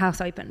Sydney Opera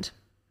House opened.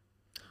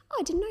 Oh,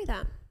 I didn't know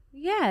that.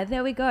 Yeah,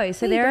 there we go.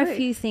 So there are a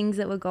few things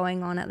that were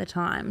going on at the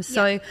time.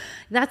 So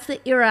that's the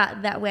era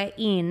that we're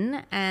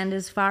in. And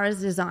as far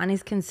as design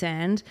is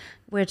concerned,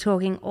 we're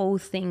talking all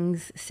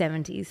things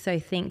 70s. So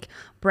think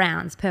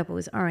browns,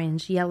 purples,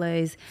 orange,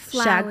 yellows,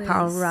 shag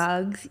pile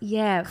rugs.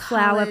 Yeah,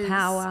 flower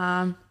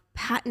power.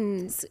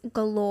 Patterns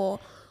galore.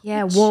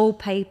 Yeah,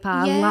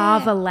 wallpaper,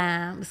 lava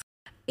lamps.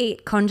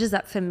 It conjures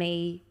up for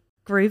me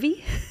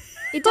groovy.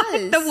 It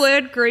does. The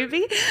word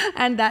groovy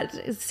and that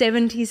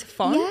 70s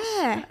font.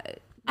 Yeah.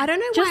 I don't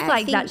know just why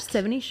like that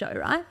 70s show,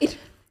 right?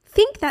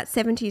 think that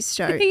 70s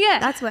show. Yeah.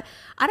 That's what.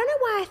 I don't know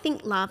why I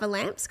think lava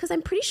lamps, because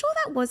I'm pretty sure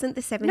that wasn't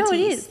the 70s. No, it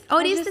is. Oh,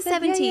 it I is just the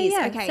said, 70s.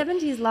 Yeah. Okay.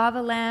 70s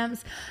lava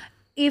lamps.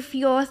 If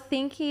you're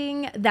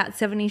thinking that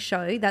 70s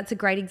show, that's a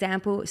great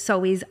example.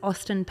 So is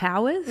Austin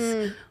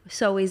Powers.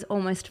 So is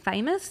Almost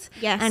Famous.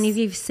 Yes. And if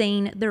you've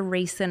seen the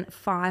recent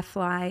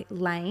Firefly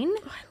Lane.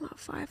 Oh, I love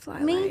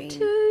Firefly Me Lane.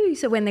 too.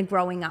 So when they're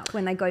growing up,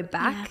 when they go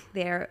back,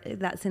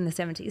 that's in the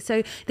 70s.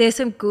 So there's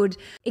some good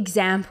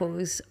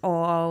examples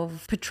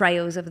of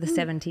portrayals of the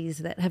 70s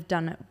that have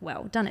done it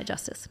well, done it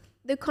justice.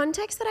 The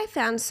context that I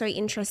found so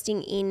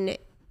interesting in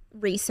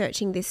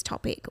researching this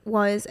topic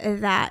was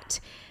that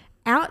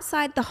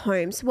outside the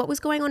home, so what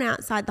was going on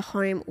outside the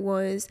home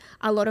was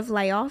a lot of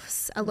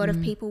layoffs, a lot of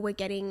people were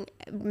getting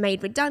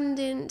made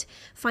redundant.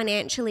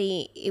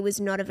 Financially, it was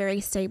not a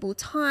very stable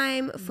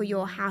time for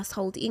your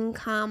household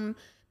income.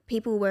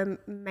 People were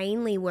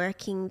mainly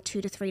working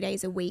 2 to 3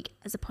 days a week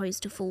as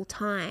opposed to full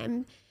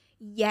time.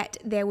 Yet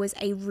there was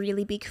a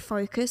really big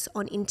focus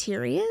on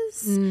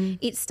interiors.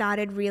 It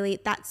started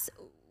that's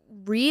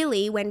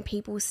really when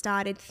people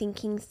started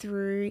thinking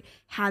through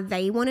how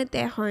they wanted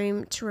their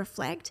home to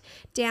reflect,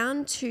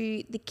 down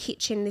to the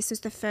kitchen. This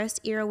was the first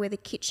era where the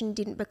kitchen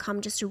didn't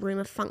become just a room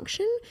of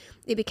function.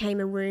 It became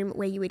a room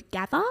where you would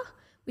gather,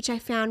 which I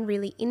found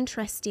really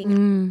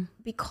interesting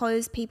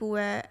because people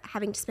were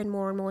having to spend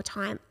more and more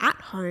time at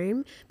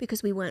home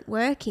because we weren't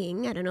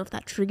working. I don't know if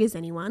that triggers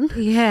anyone.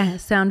 Yeah,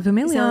 sound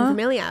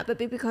familiar. But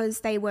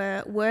because they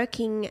were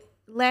working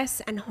less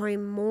and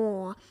home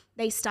more,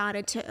 they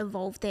started to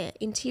evolve their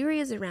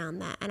interiors around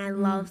that. And I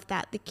love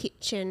that the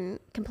kitchen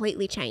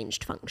completely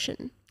changed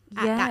function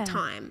at that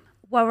time.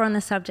 While we're on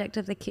the subject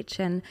of the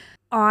kitchen,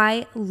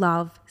 I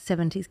love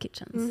 70s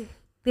kitchens.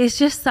 There's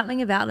just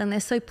something about them. They're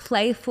so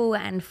playful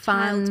and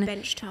fun. Tiled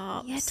bench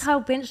tops. Yeah,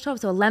 tiled bench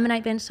tops or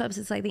laminate bench tops.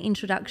 It's like the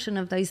introduction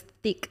of those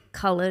thick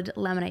coloured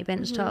laminate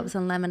bench tops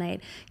and laminate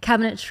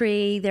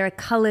cabinetry. There are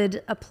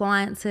coloured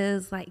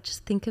appliances. Like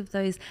just think of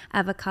those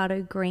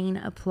avocado green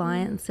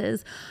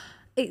appliances.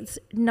 It's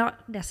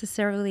not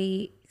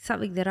necessarily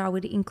something that I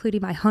would include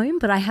in my home,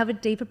 but I have a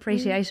deep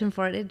appreciation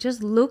for it. It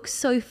just looks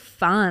so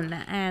fun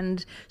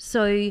and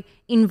so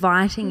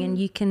inviting, and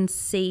you can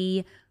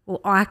see, or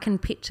I can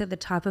picture the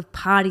type of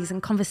parties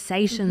and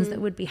conversations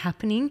that would be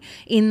happening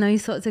in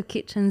those sorts of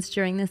kitchens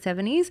during the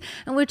 70s.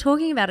 And we're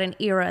talking about an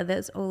era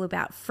that's all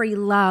about free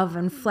love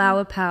and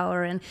flower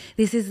power, and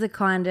this is the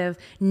kind of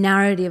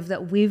narrative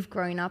that we've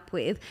grown up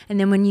with. And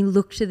then when you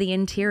look to the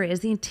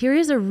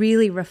interiors are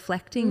really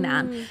reflecting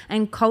that.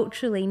 And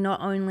culturally, not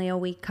only are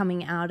we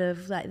coming out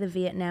of like the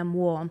Vietnam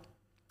War,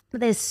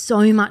 but there's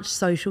so much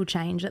social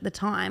change at the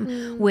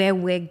time where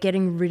we're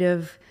getting rid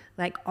of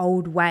like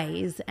old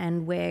ways,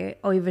 and we're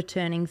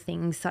overturning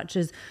things such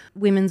as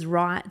women's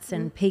rights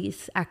and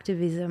peace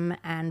activism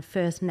and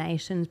First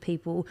Nations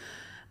people.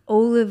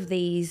 All of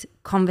these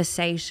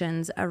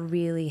conversations are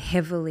really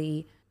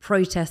heavily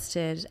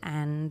protested,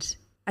 and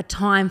a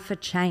time for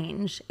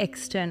change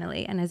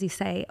externally, and as you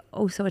say,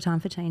 also a time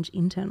for change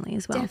internally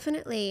as well.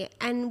 Definitely.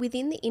 And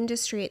within the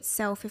industry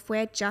itself, if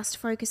we're just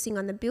focusing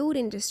on the build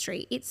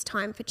industry, it's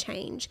time for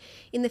change.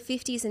 In the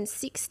 50s and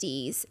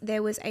 60s,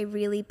 there was a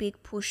really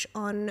big push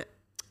on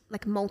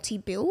like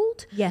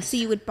multi-build. Yes. So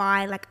you would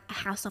buy like a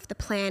house off the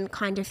plan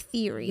kind of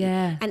theory.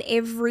 Yeah. And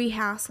every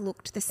house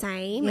looked the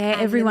same. Yeah,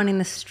 and everyone in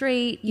the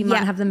street, you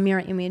might have the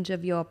mirror image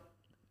of your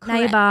Correct.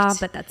 neighbour,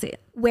 but that's it.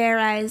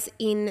 Whereas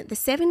in the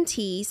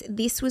 70s,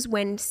 this was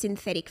when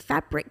synthetic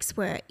fabrics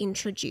were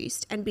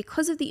introduced. And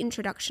because of the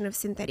introduction of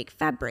synthetic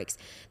fabrics,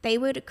 they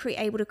were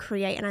able to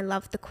create, and I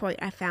love the quote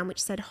I found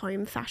which said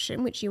home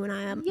fashion, which you and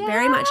I are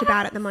very much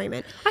about at the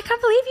moment. I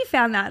can't believe you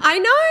found that. I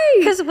know.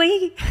 Because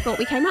we thought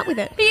we came up with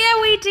it.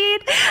 Yeah, we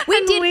did.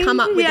 We did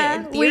come up with it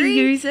in theory. We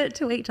use it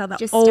to each other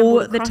Just all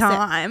stumbled the across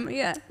time.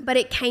 Yeah. But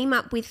it came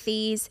up with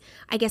these,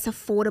 I guess,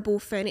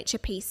 affordable furniture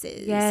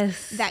pieces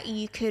that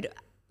you could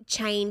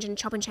change and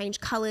chop and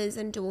change colours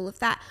and do all of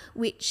that,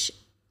 which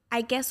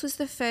I guess was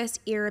the first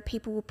era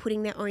people were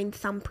putting their own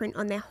thumbprint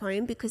on their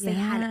home because they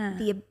had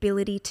the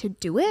ability to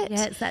do it.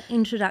 Yeah, it's that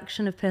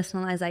introduction of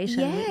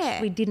personalisation,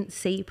 which we didn't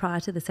see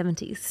prior to the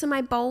 70s. So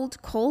my bold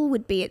call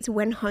would be it's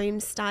when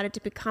homes started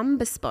to become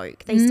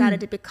bespoke. They started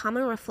to become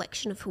a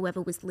reflection of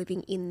whoever was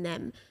living in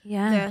them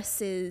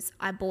versus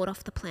I bought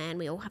off the plan,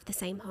 we all have the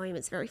same home.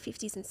 It's very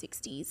 50s and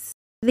 60s.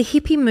 The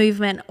hippie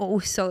movement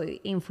also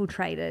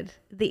infiltrated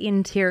the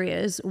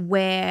interiors,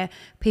 where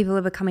people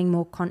are becoming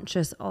more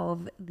conscious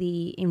of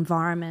the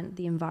environment,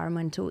 the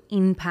environmental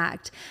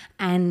impact,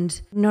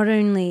 and not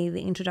only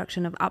the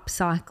introduction of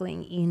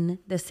upcycling in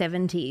the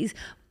 70s,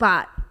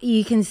 but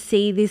you can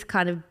see this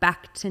kind of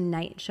back to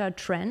nature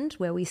trend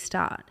where we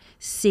start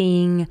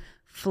seeing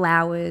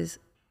plants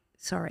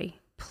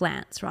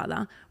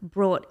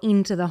brought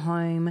into the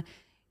home.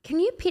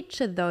 Can you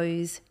picture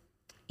those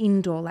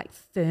indoor like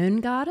fern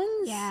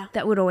gardens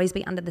that would always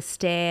be under the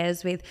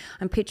stairs with,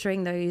 I'm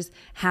picturing those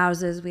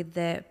houses with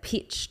the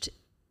pitched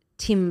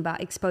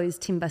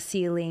exposed timber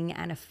ceiling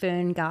and a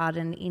fern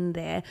garden in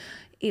there.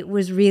 It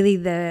was really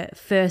the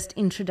first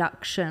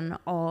introduction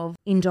of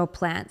indoor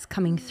plants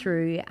coming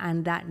through,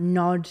 and that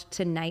nod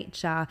to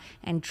nature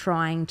and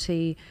trying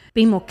to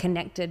be more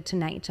connected to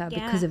nature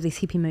because of this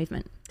hippie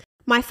movement.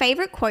 My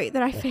favourite quote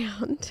that I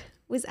found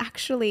was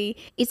actually,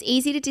 "It's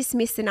easy to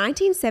dismiss the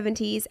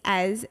 1970s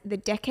as the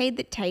decade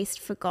that taste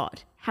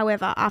forgot.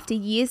 However, after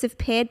years of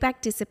pared-back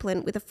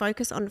discipline with a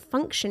focus on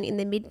function in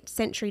the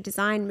mid-century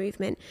design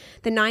movement,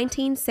 the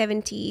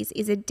 1970s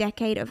is a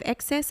decade of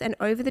excess and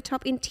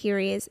over-the-top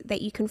interiors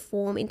that you can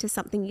form into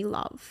something you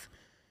love."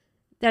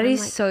 That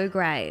is so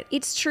great.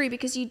 It's true,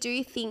 because you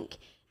do think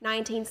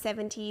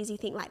 1970s, you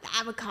think like the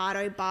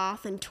avocado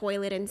bath and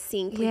toilet and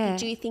sink. Yeah.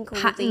 Like you do think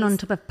all pattern of these on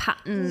top of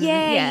pattern.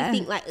 Yeah, you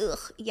think like,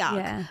 ugh, yuck.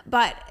 Yeah.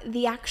 But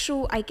the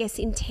actual, I guess,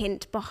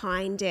 intent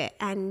behind it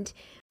and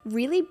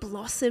really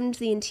blossomed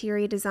the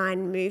interior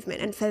design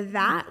movement. And for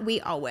that, we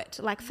owe it.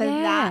 Like for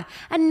that.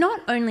 And not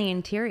only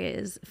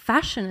interiors,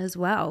 fashion as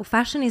well.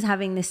 Fashion is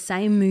having the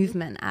same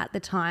movement at the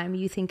time.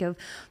 You think of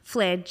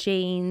flared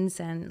jeans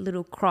and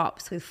little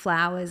crops with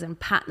flowers and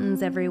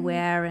patterns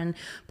everywhere and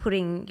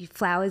putting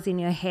flowers in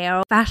your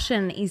hair.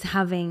 Fashion is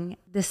having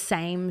the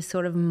same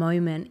sort of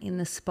moment in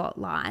the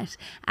spotlight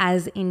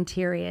as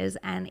interiors,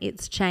 and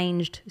it's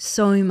changed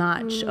so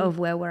much of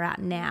where we're at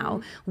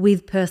now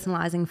with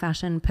personalising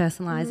fashion,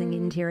 personalising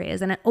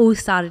interiors, and it all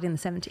started in the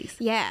 70s.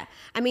 Yeah.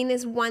 I mean,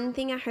 there's one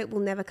thing I hope will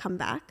never come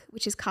back,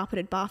 which is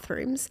carpeted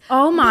bathrooms.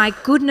 Oh my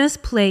goodness,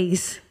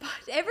 please. But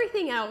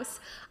everything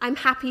else, I'm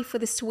happy for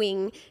the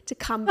swing to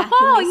come back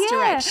in this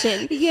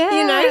direction.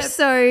 Yeah. You know,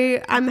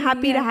 so I'm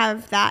happy to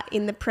have that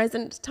in the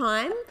present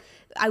time.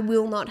 I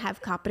will not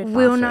have carpeted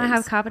bathrooms. Will not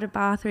have carpeted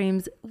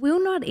bathrooms. Will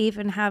not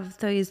even have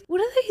those, what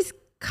are those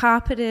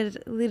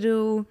carpeted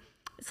little,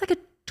 it's like a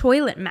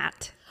toilet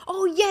mat.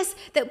 Oh, yes,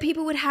 that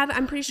people would have.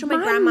 I'm pretty sure my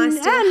grandma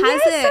still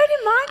has it. So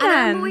did mine. And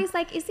I'm always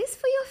like, is this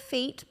for your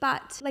feet?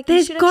 But like,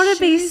 there's got to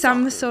be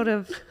some sort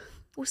of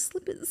or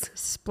slippers.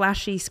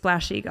 Splashy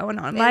going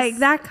on. Like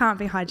that can't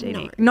be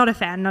hygienic. No. Not a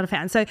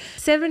fan. So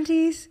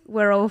 70s,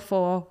 we're all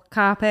for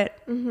carpet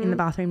in the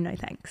bathroom. No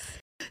thanks.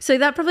 So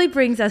that probably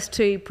brings us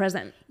to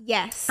present.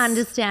 Yes.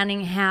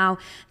 Understanding how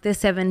the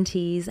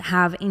 70s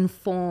have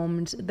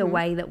informed the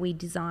way that we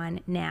design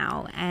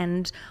now.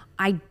 And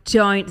I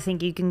don't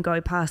think you can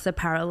go past the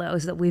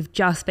parallels that we've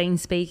just been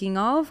speaking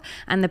of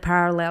and the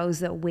parallels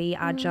that we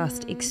are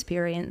just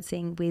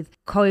experiencing with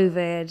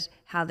COVID,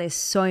 how there's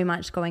so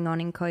much going on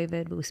in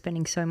COVID. We're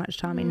spending so much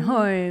time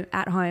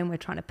at home. We're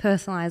trying to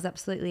personalize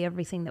absolutely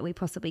everything that we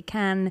possibly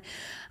can,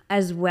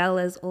 as well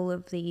as all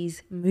of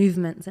these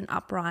movements and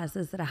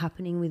uprisers that are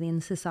happening within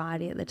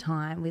society at the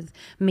time with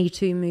Me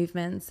Too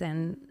movements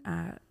and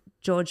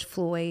George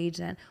Floyd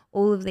and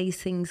all of these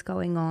things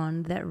going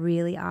on that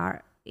really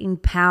are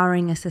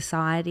empowering a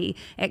society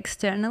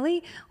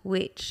externally,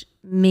 which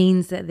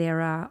means that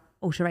there are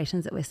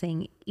alterations that we're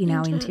seeing in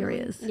our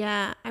interiors.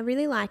 Yeah, I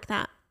really like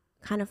that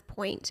kind of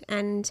point.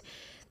 And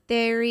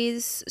there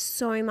is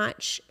so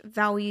much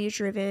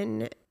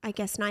value-driven, I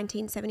guess,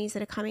 1970s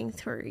that are coming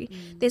through.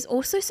 There's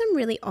also some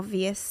really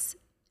obvious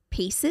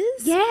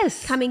pieces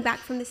coming back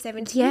from the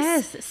 70s.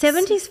 Yes,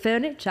 70s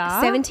furniture.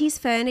 70s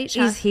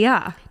furniture is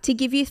here. To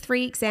give you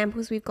 3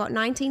 examples, we've got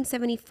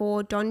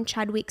 1974 Don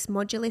Chadwick's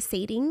modular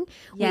seating,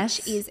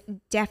 which is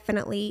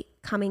definitely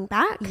coming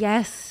back.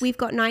 Yes. We've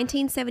got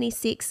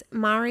 1976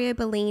 Mario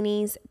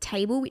Bellini's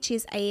table, which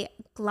is a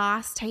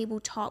glass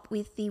tabletop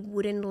with the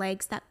wooden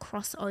legs that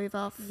cross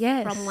over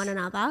from one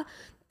another.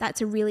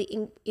 That's a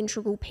really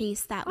integral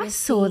piece that I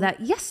saw that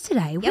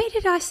yesterday. Where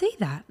did I see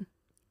that?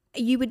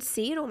 You would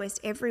see it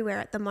almost everywhere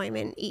at the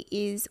moment. It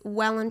is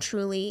well and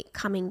truly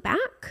coming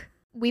back.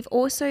 We've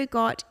also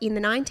got in the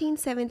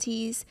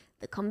 1970s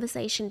the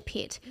conversation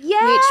pit,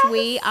 which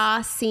we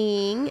are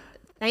seeing,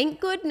 thank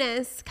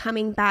goodness,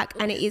 coming back,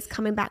 and it is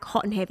coming back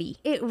hot and heavy.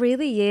 It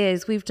really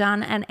is. We've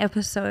done an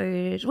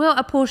episode, well,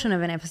 a portion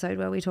of an episode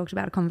where we talked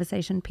about a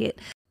conversation pit.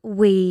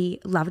 We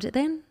loved it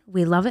then.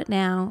 We love it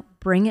now.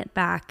 Bring it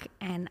back.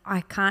 And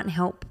I can't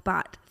help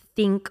but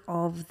think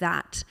of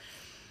that.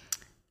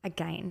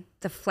 Again,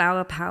 the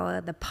flower power,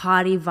 the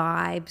party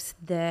vibes,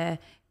 the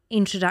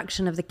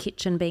introduction of the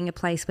kitchen being a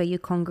place where you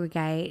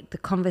congregate, the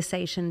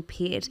conversation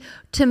pit.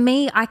 To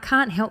me, I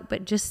can't help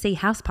but just see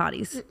house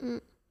parties.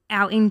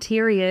 Our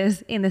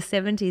interiors in the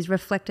 70s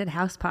reflected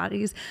house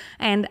parties.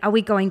 And are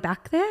we going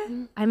back there?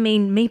 I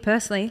mean, me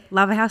personally,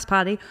 love a house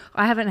party.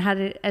 I haven't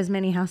had as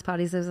many house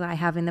parties as I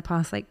have in the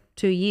past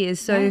 2 years.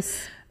 So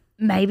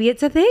maybe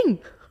it's a thing.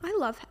 I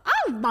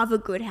love a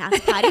good house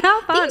party.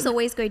 How fun. Things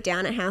always go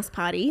down at house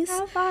parties.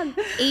 How fun.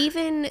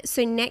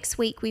 Next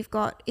week we've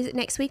got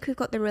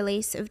the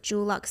release of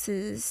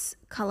Dulux's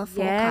Colour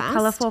Forecast. Yeah,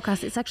 Colour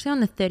Forecast. It's actually on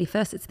the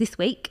 31st. It's this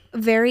week.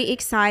 Very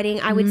exciting.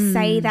 I would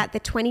say that the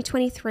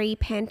 2023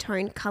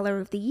 Pantone Colour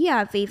of the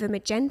Year, Viva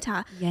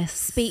Magenta,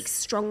 speaks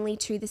strongly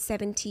to the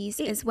 70s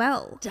as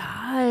well. It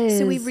does.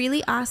 So we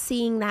really are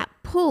seeing that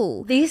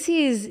pull. This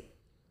is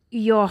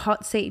your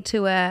hot seat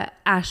to a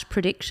Ash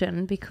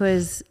prediction,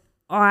 because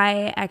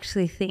I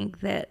actually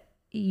think that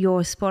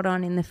you're spot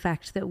on in the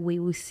fact that we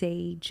will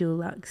see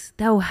Dulux.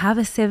 They'll have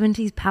a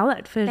 70s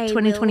palette for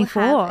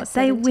 2024.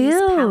 They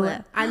will.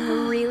 Palette.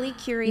 I'm really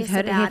curious You've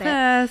heard about it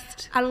here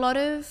first. A lot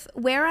of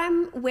where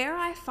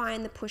I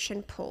find the push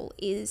and pull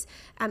is,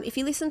 if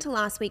you listen to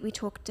last week, we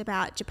talked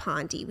about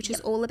Japandi, which is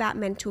all about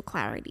mental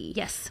clarity.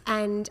 Yes.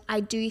 And I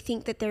do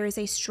think that there is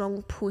a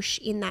strong push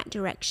in that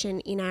direction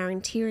in our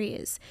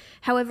interiors.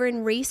 However,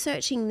 in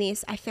researching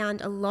this, I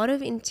found a lot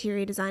of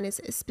interior designers,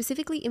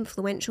 specifically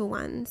influential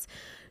ones,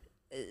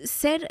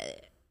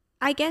 said,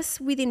 I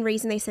guess within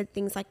reason, they said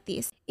things like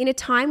this: in a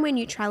time where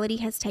neutrality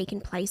has taken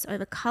place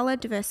over colour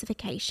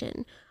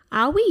diversification,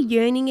 are we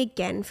yearning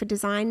again for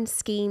design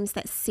schemes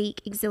that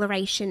seek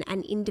exhilaration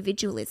and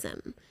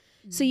individualism?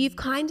 So you've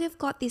kind of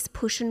got this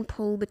push and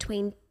pull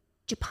between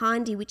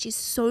Japandi, which is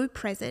so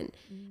present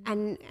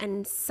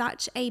and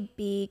such a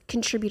big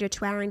contributor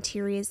to our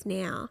interiors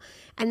now.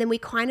 And then we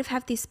kind of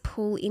have this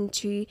pull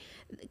into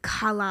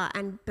colour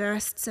and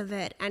bursts of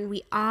it, and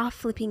we are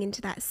flipping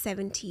into that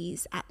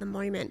 70s at the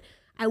moment.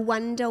 I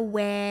wonder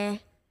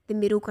where the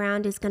middle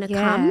ground is going to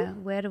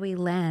come. Where do we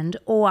land?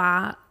 Or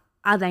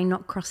are they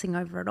not crossing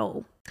over at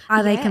all?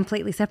 Are they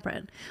completely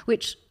separate?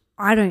 Which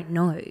I don't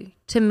know.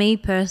 To me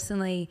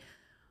personally,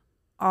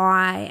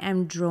 I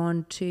am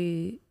drawn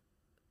to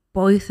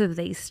both of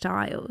these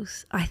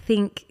styles. I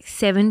think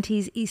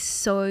 70s is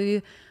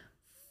so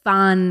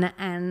fun,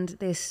 and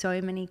there's so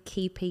many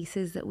key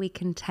pieces that we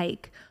can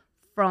take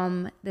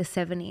from the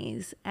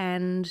 70s,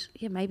 and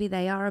maybe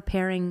they are a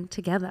pairing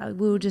together.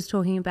 We were just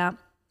talking about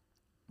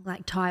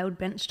like tiled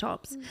bench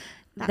tops.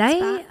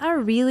 They are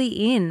really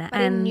in, but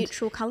and in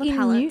neutral colour in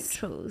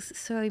palettes. Neutrals.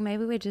 So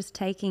maybe we're just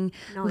taking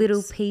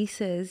little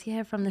pieces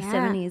from the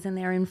 70s, and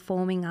they're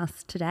informing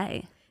us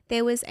today.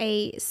 There was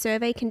a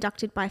survey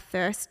conducted by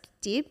First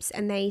Dibs,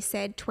 and they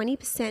said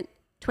 26%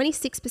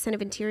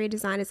 of interior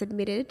designers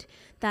admitted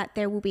that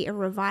there will be a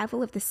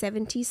revival of the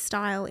 70s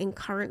style in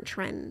current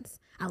trends.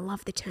 I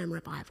love the term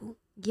revival.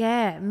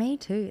 Yeah, me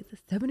too. The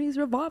 70s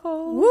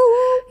revival.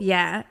 Woo!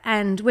 Yeah,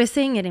 and we're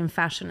seeing it in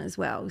fashion as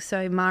well.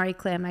 So Marie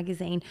Claire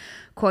magazine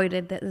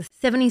quoted that the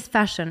 70s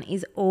fashion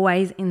is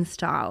always in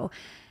style.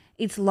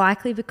 It's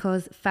likely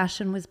because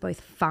fashion was both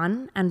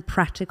fun and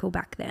practical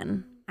back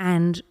then.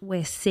 And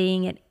we're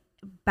seeing it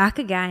back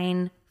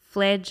again.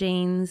 Flared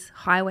jeans,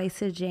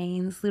 high-waisted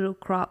jeans, little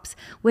crops.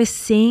 We're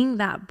seeing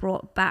that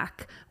brought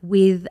back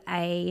with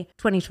a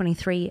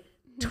 2023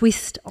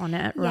 twist on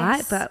it, right?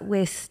 Yes. But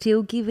we're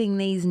still giving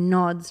these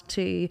nods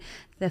to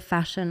the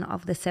fashion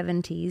of the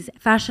 70s.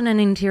 Fashion and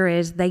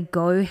interiors, they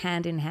go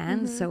hand in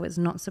hand. So it's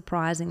not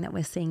surprising that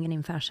we're seeing it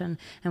in fashion,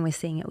 and we're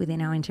seeing it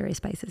within our interior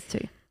spaces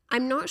too.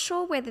 I'm not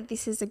sure whether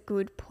this is a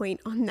good point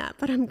on that,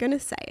 but I'm going to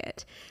say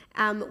it.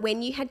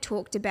 When you had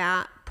talked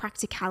about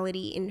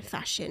practicality in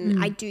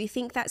fashion, I do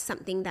think that's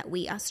something that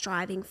we are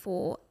striving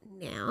for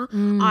now.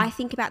 I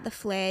think about the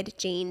flared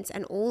jeans,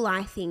 and all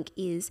I think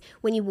is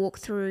when you walk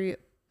through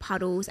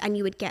puddles and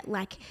you would get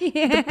like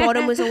the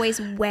bottom was always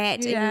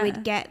wet, and you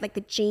would get like the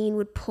jean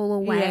would pull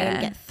away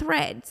and get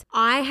threads.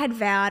 I had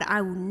vowed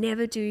I will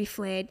never do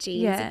flared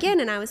jeans again,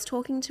 and I was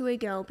talking to a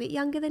girl a bit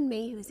younger than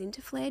me who was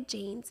into flared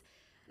jeans.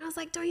 I was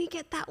like, don't you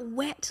get that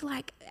wet?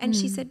 And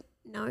she said,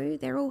 no,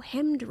 they're all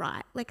hemmed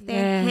right. Like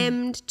they're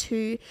hemmed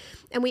to,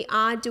 and we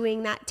are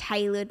doing that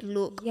tailored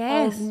look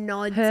of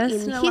nods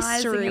in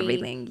history.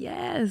 Everything.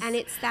 Yes. And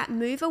it's that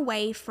move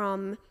away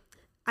from,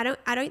 I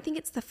don't think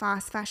it's the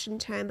fast fashion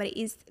term, but it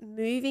is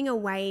moving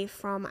away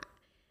from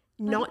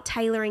not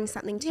tailoring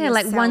something to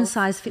yourself. Like one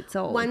size fits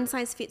all. One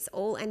size fits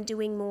all, and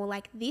doing more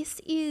like this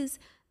is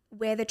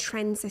where the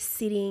trends are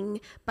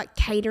sitting, but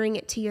catering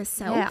it to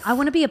yourself. Yeah, I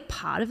want to be a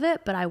part of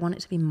it, but I want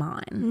it to be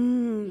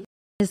mine.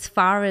 As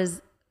far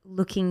as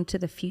looking to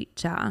the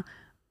future,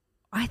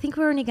 I think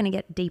we're only going to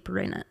get deeper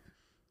in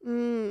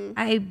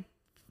it.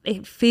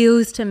 It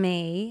feels to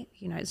me,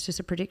 it's just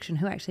a prediction,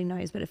 who actually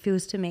knows, but it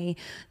feels to me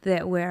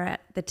that we're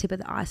at the tip of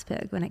the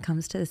iceberg when it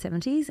comes to the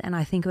 70s, and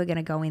I think we're going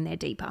to go in there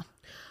deeper.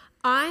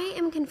 I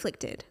am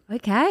conflicted.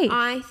 Okay.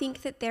 I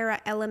think that there are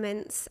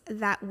elements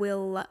that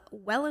will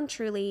well and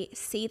truly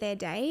see their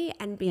day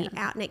and be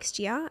out next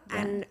year,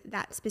 and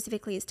that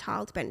specifically is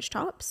tiled bench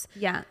tops.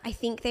 Yeah. I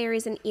think there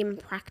is an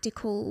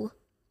impractical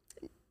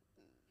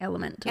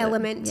element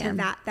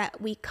to that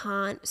we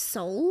can't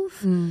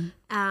solve.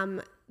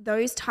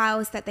 Those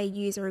tiles that they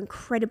use are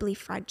incredibly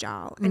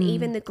fragile, and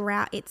even the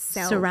grout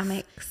itself.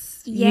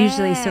 Ceramics,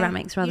 usually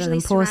ceramics rather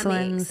than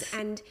porcelains. Ceramics.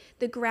 And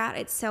the grout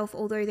itself,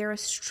 although there are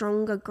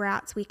stronger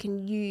grouts we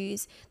can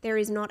use, there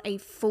is not a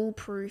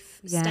foolproof,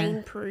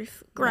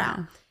 stain-proof grout.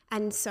 Yeah.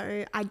 And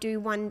so I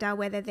do wonder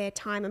whether their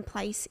time and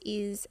place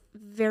is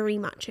very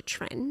much a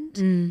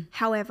trend.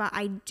 However,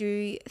 I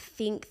do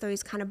think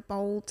those kind of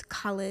bold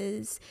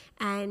colours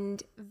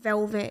and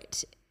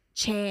velvet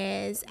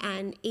chairs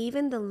and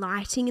even the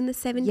lighting in the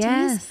 70s.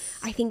 Yes.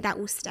 I think that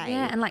will stay.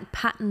 Yeah, and like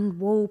patterned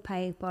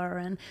wallpaper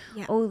and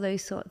all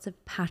those sorts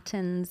of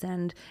patterns,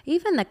 and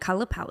even the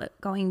colour palette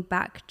going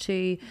back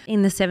to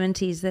in the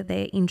 70s that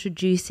they're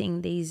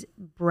introducing these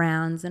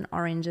browns and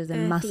oranges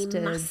and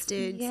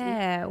mustards.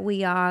 Yeah,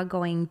 we are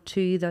going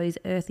to those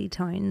earthy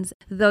tones.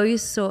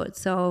 Those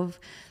sorts of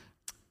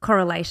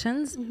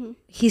correlations,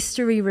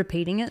 history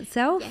repeating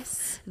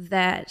itself,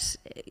 that,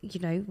 you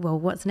know, well,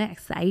 what's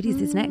next? The 80s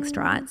is next,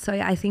 right? So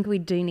I think we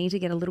do need to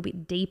get a little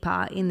bit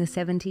deeper in the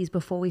 70s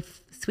before we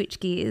switch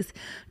gears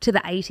to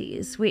the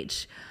 80s,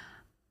 which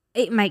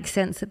it makes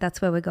sense that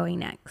that's where we're going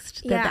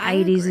next, that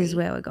the 80s is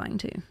where we're going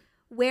to.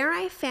 Where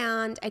I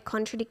found a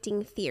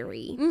contradicting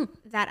theory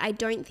that I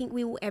don't think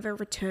we will ever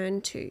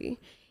return to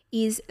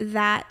is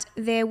that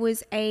there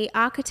was a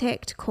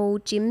architect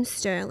called Jim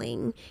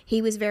Sterling. He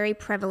was very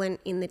prevalent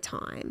in the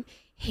time.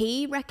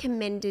 He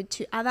recommended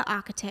to other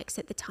architects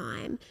at the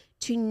time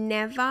to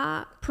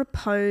never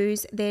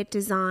propose their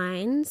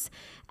designs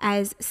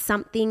as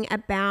something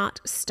about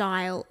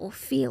style or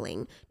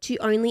feeling, to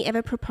only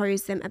ever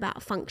propose them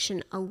about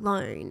function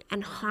alone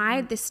and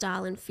hide the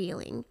style and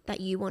feeling that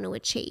you want to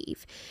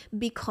achieve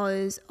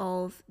because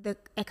of the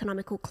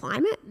economical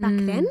climate back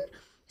then.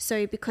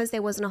 So because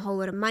there wasn't a whole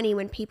lot of money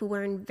when people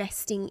were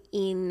investing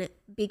in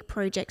big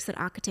projects that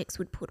architects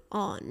would put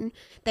on,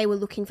 they were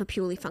looking for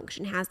purely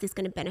function. How's this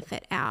going to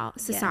benefit our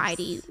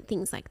society?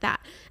 Things like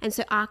that. And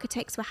so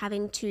architects were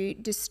having to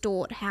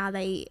distort how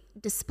they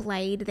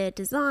displayed their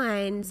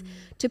designs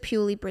to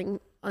purely bring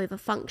over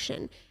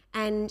function.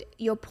 And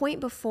your point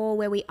before,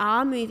 where we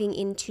are moving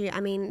into, I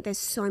mean, there's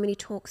so many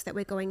talks that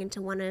we're going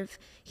into one of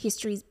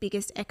history's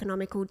biggest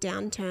economical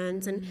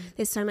downturns, and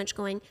there's so much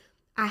going.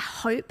 I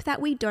hope that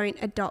we don't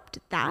adopt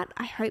that.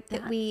 I hope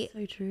that we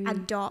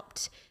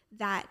adopt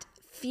that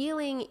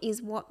feeling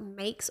is what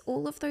makes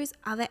all of those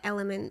other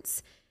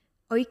elements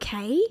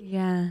okay.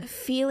 Yeah.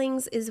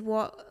 Feelings is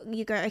what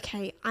you go,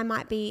 okay, I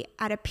might be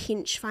at a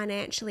pinch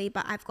financially,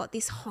 but I've got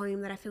this home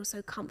that I feel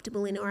so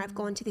comfortable in, or I've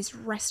gone to this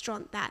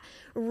restaurant that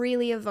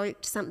really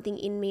evoked something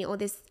in me, or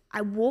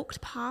I walked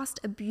past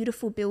a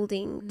beautiful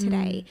building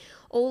today.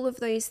 All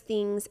of those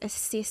things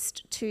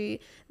assist to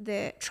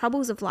the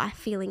troubles of life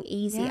feeling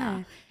easier.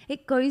 Yeah.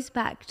 It goes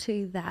back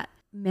to that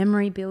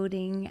memory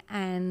building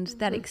and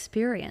that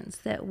experience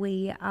that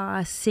we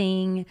are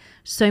seeing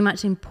so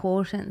much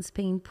importance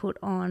being put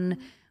on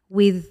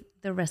with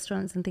the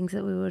restaurants and things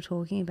that we were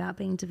talking about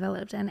being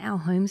developed, and our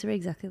homes are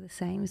exactly the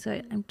same.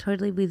 So I'm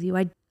totally with you.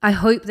 I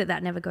hope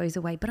that never goes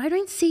away, but I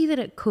don't see that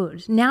it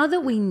could. Now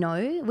that we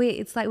know,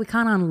 it's like we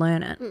can't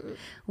unlearn it.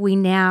 We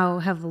now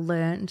have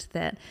learned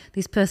that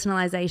this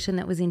personalisation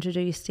that was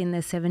introduced in the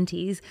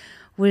 70s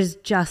was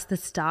just the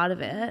start of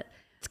it.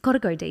 It's got to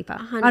go deeper.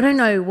 100%. I don't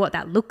know what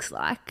that looks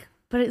like,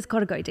 but it's got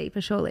to go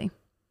deeper, surely.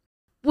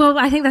 Well,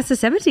 I think that's the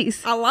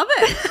 70s. I love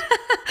it.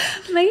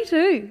 Me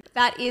too.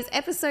 That is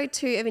episode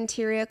 2 of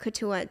Interior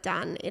Couture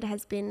done. It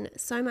has been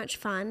so much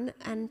fun.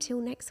 Until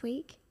next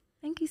week.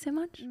 Thank you so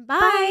much.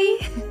 Bye.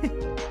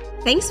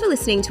 Thanks for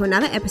listening to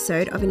another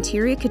episode of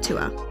Interior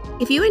Couture.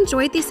 If you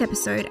enjoyed this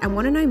episode and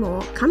want to know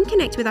more, come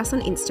connect with us on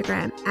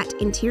Instagram at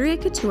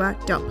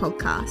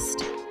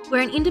interiorcouture.podcast. We're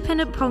an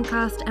independent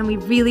podcast and we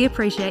really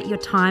appreciate your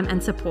time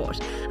and support.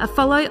 A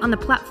follow on the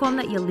platform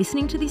that you're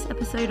listening to this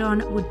episode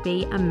on would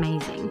be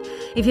amazing.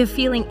 If you're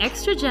feeling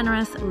extra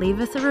generous, leave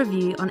us a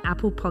review on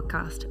Apple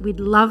Podcast. We'd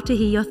love to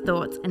hear your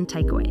thoughts and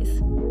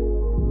takeaways.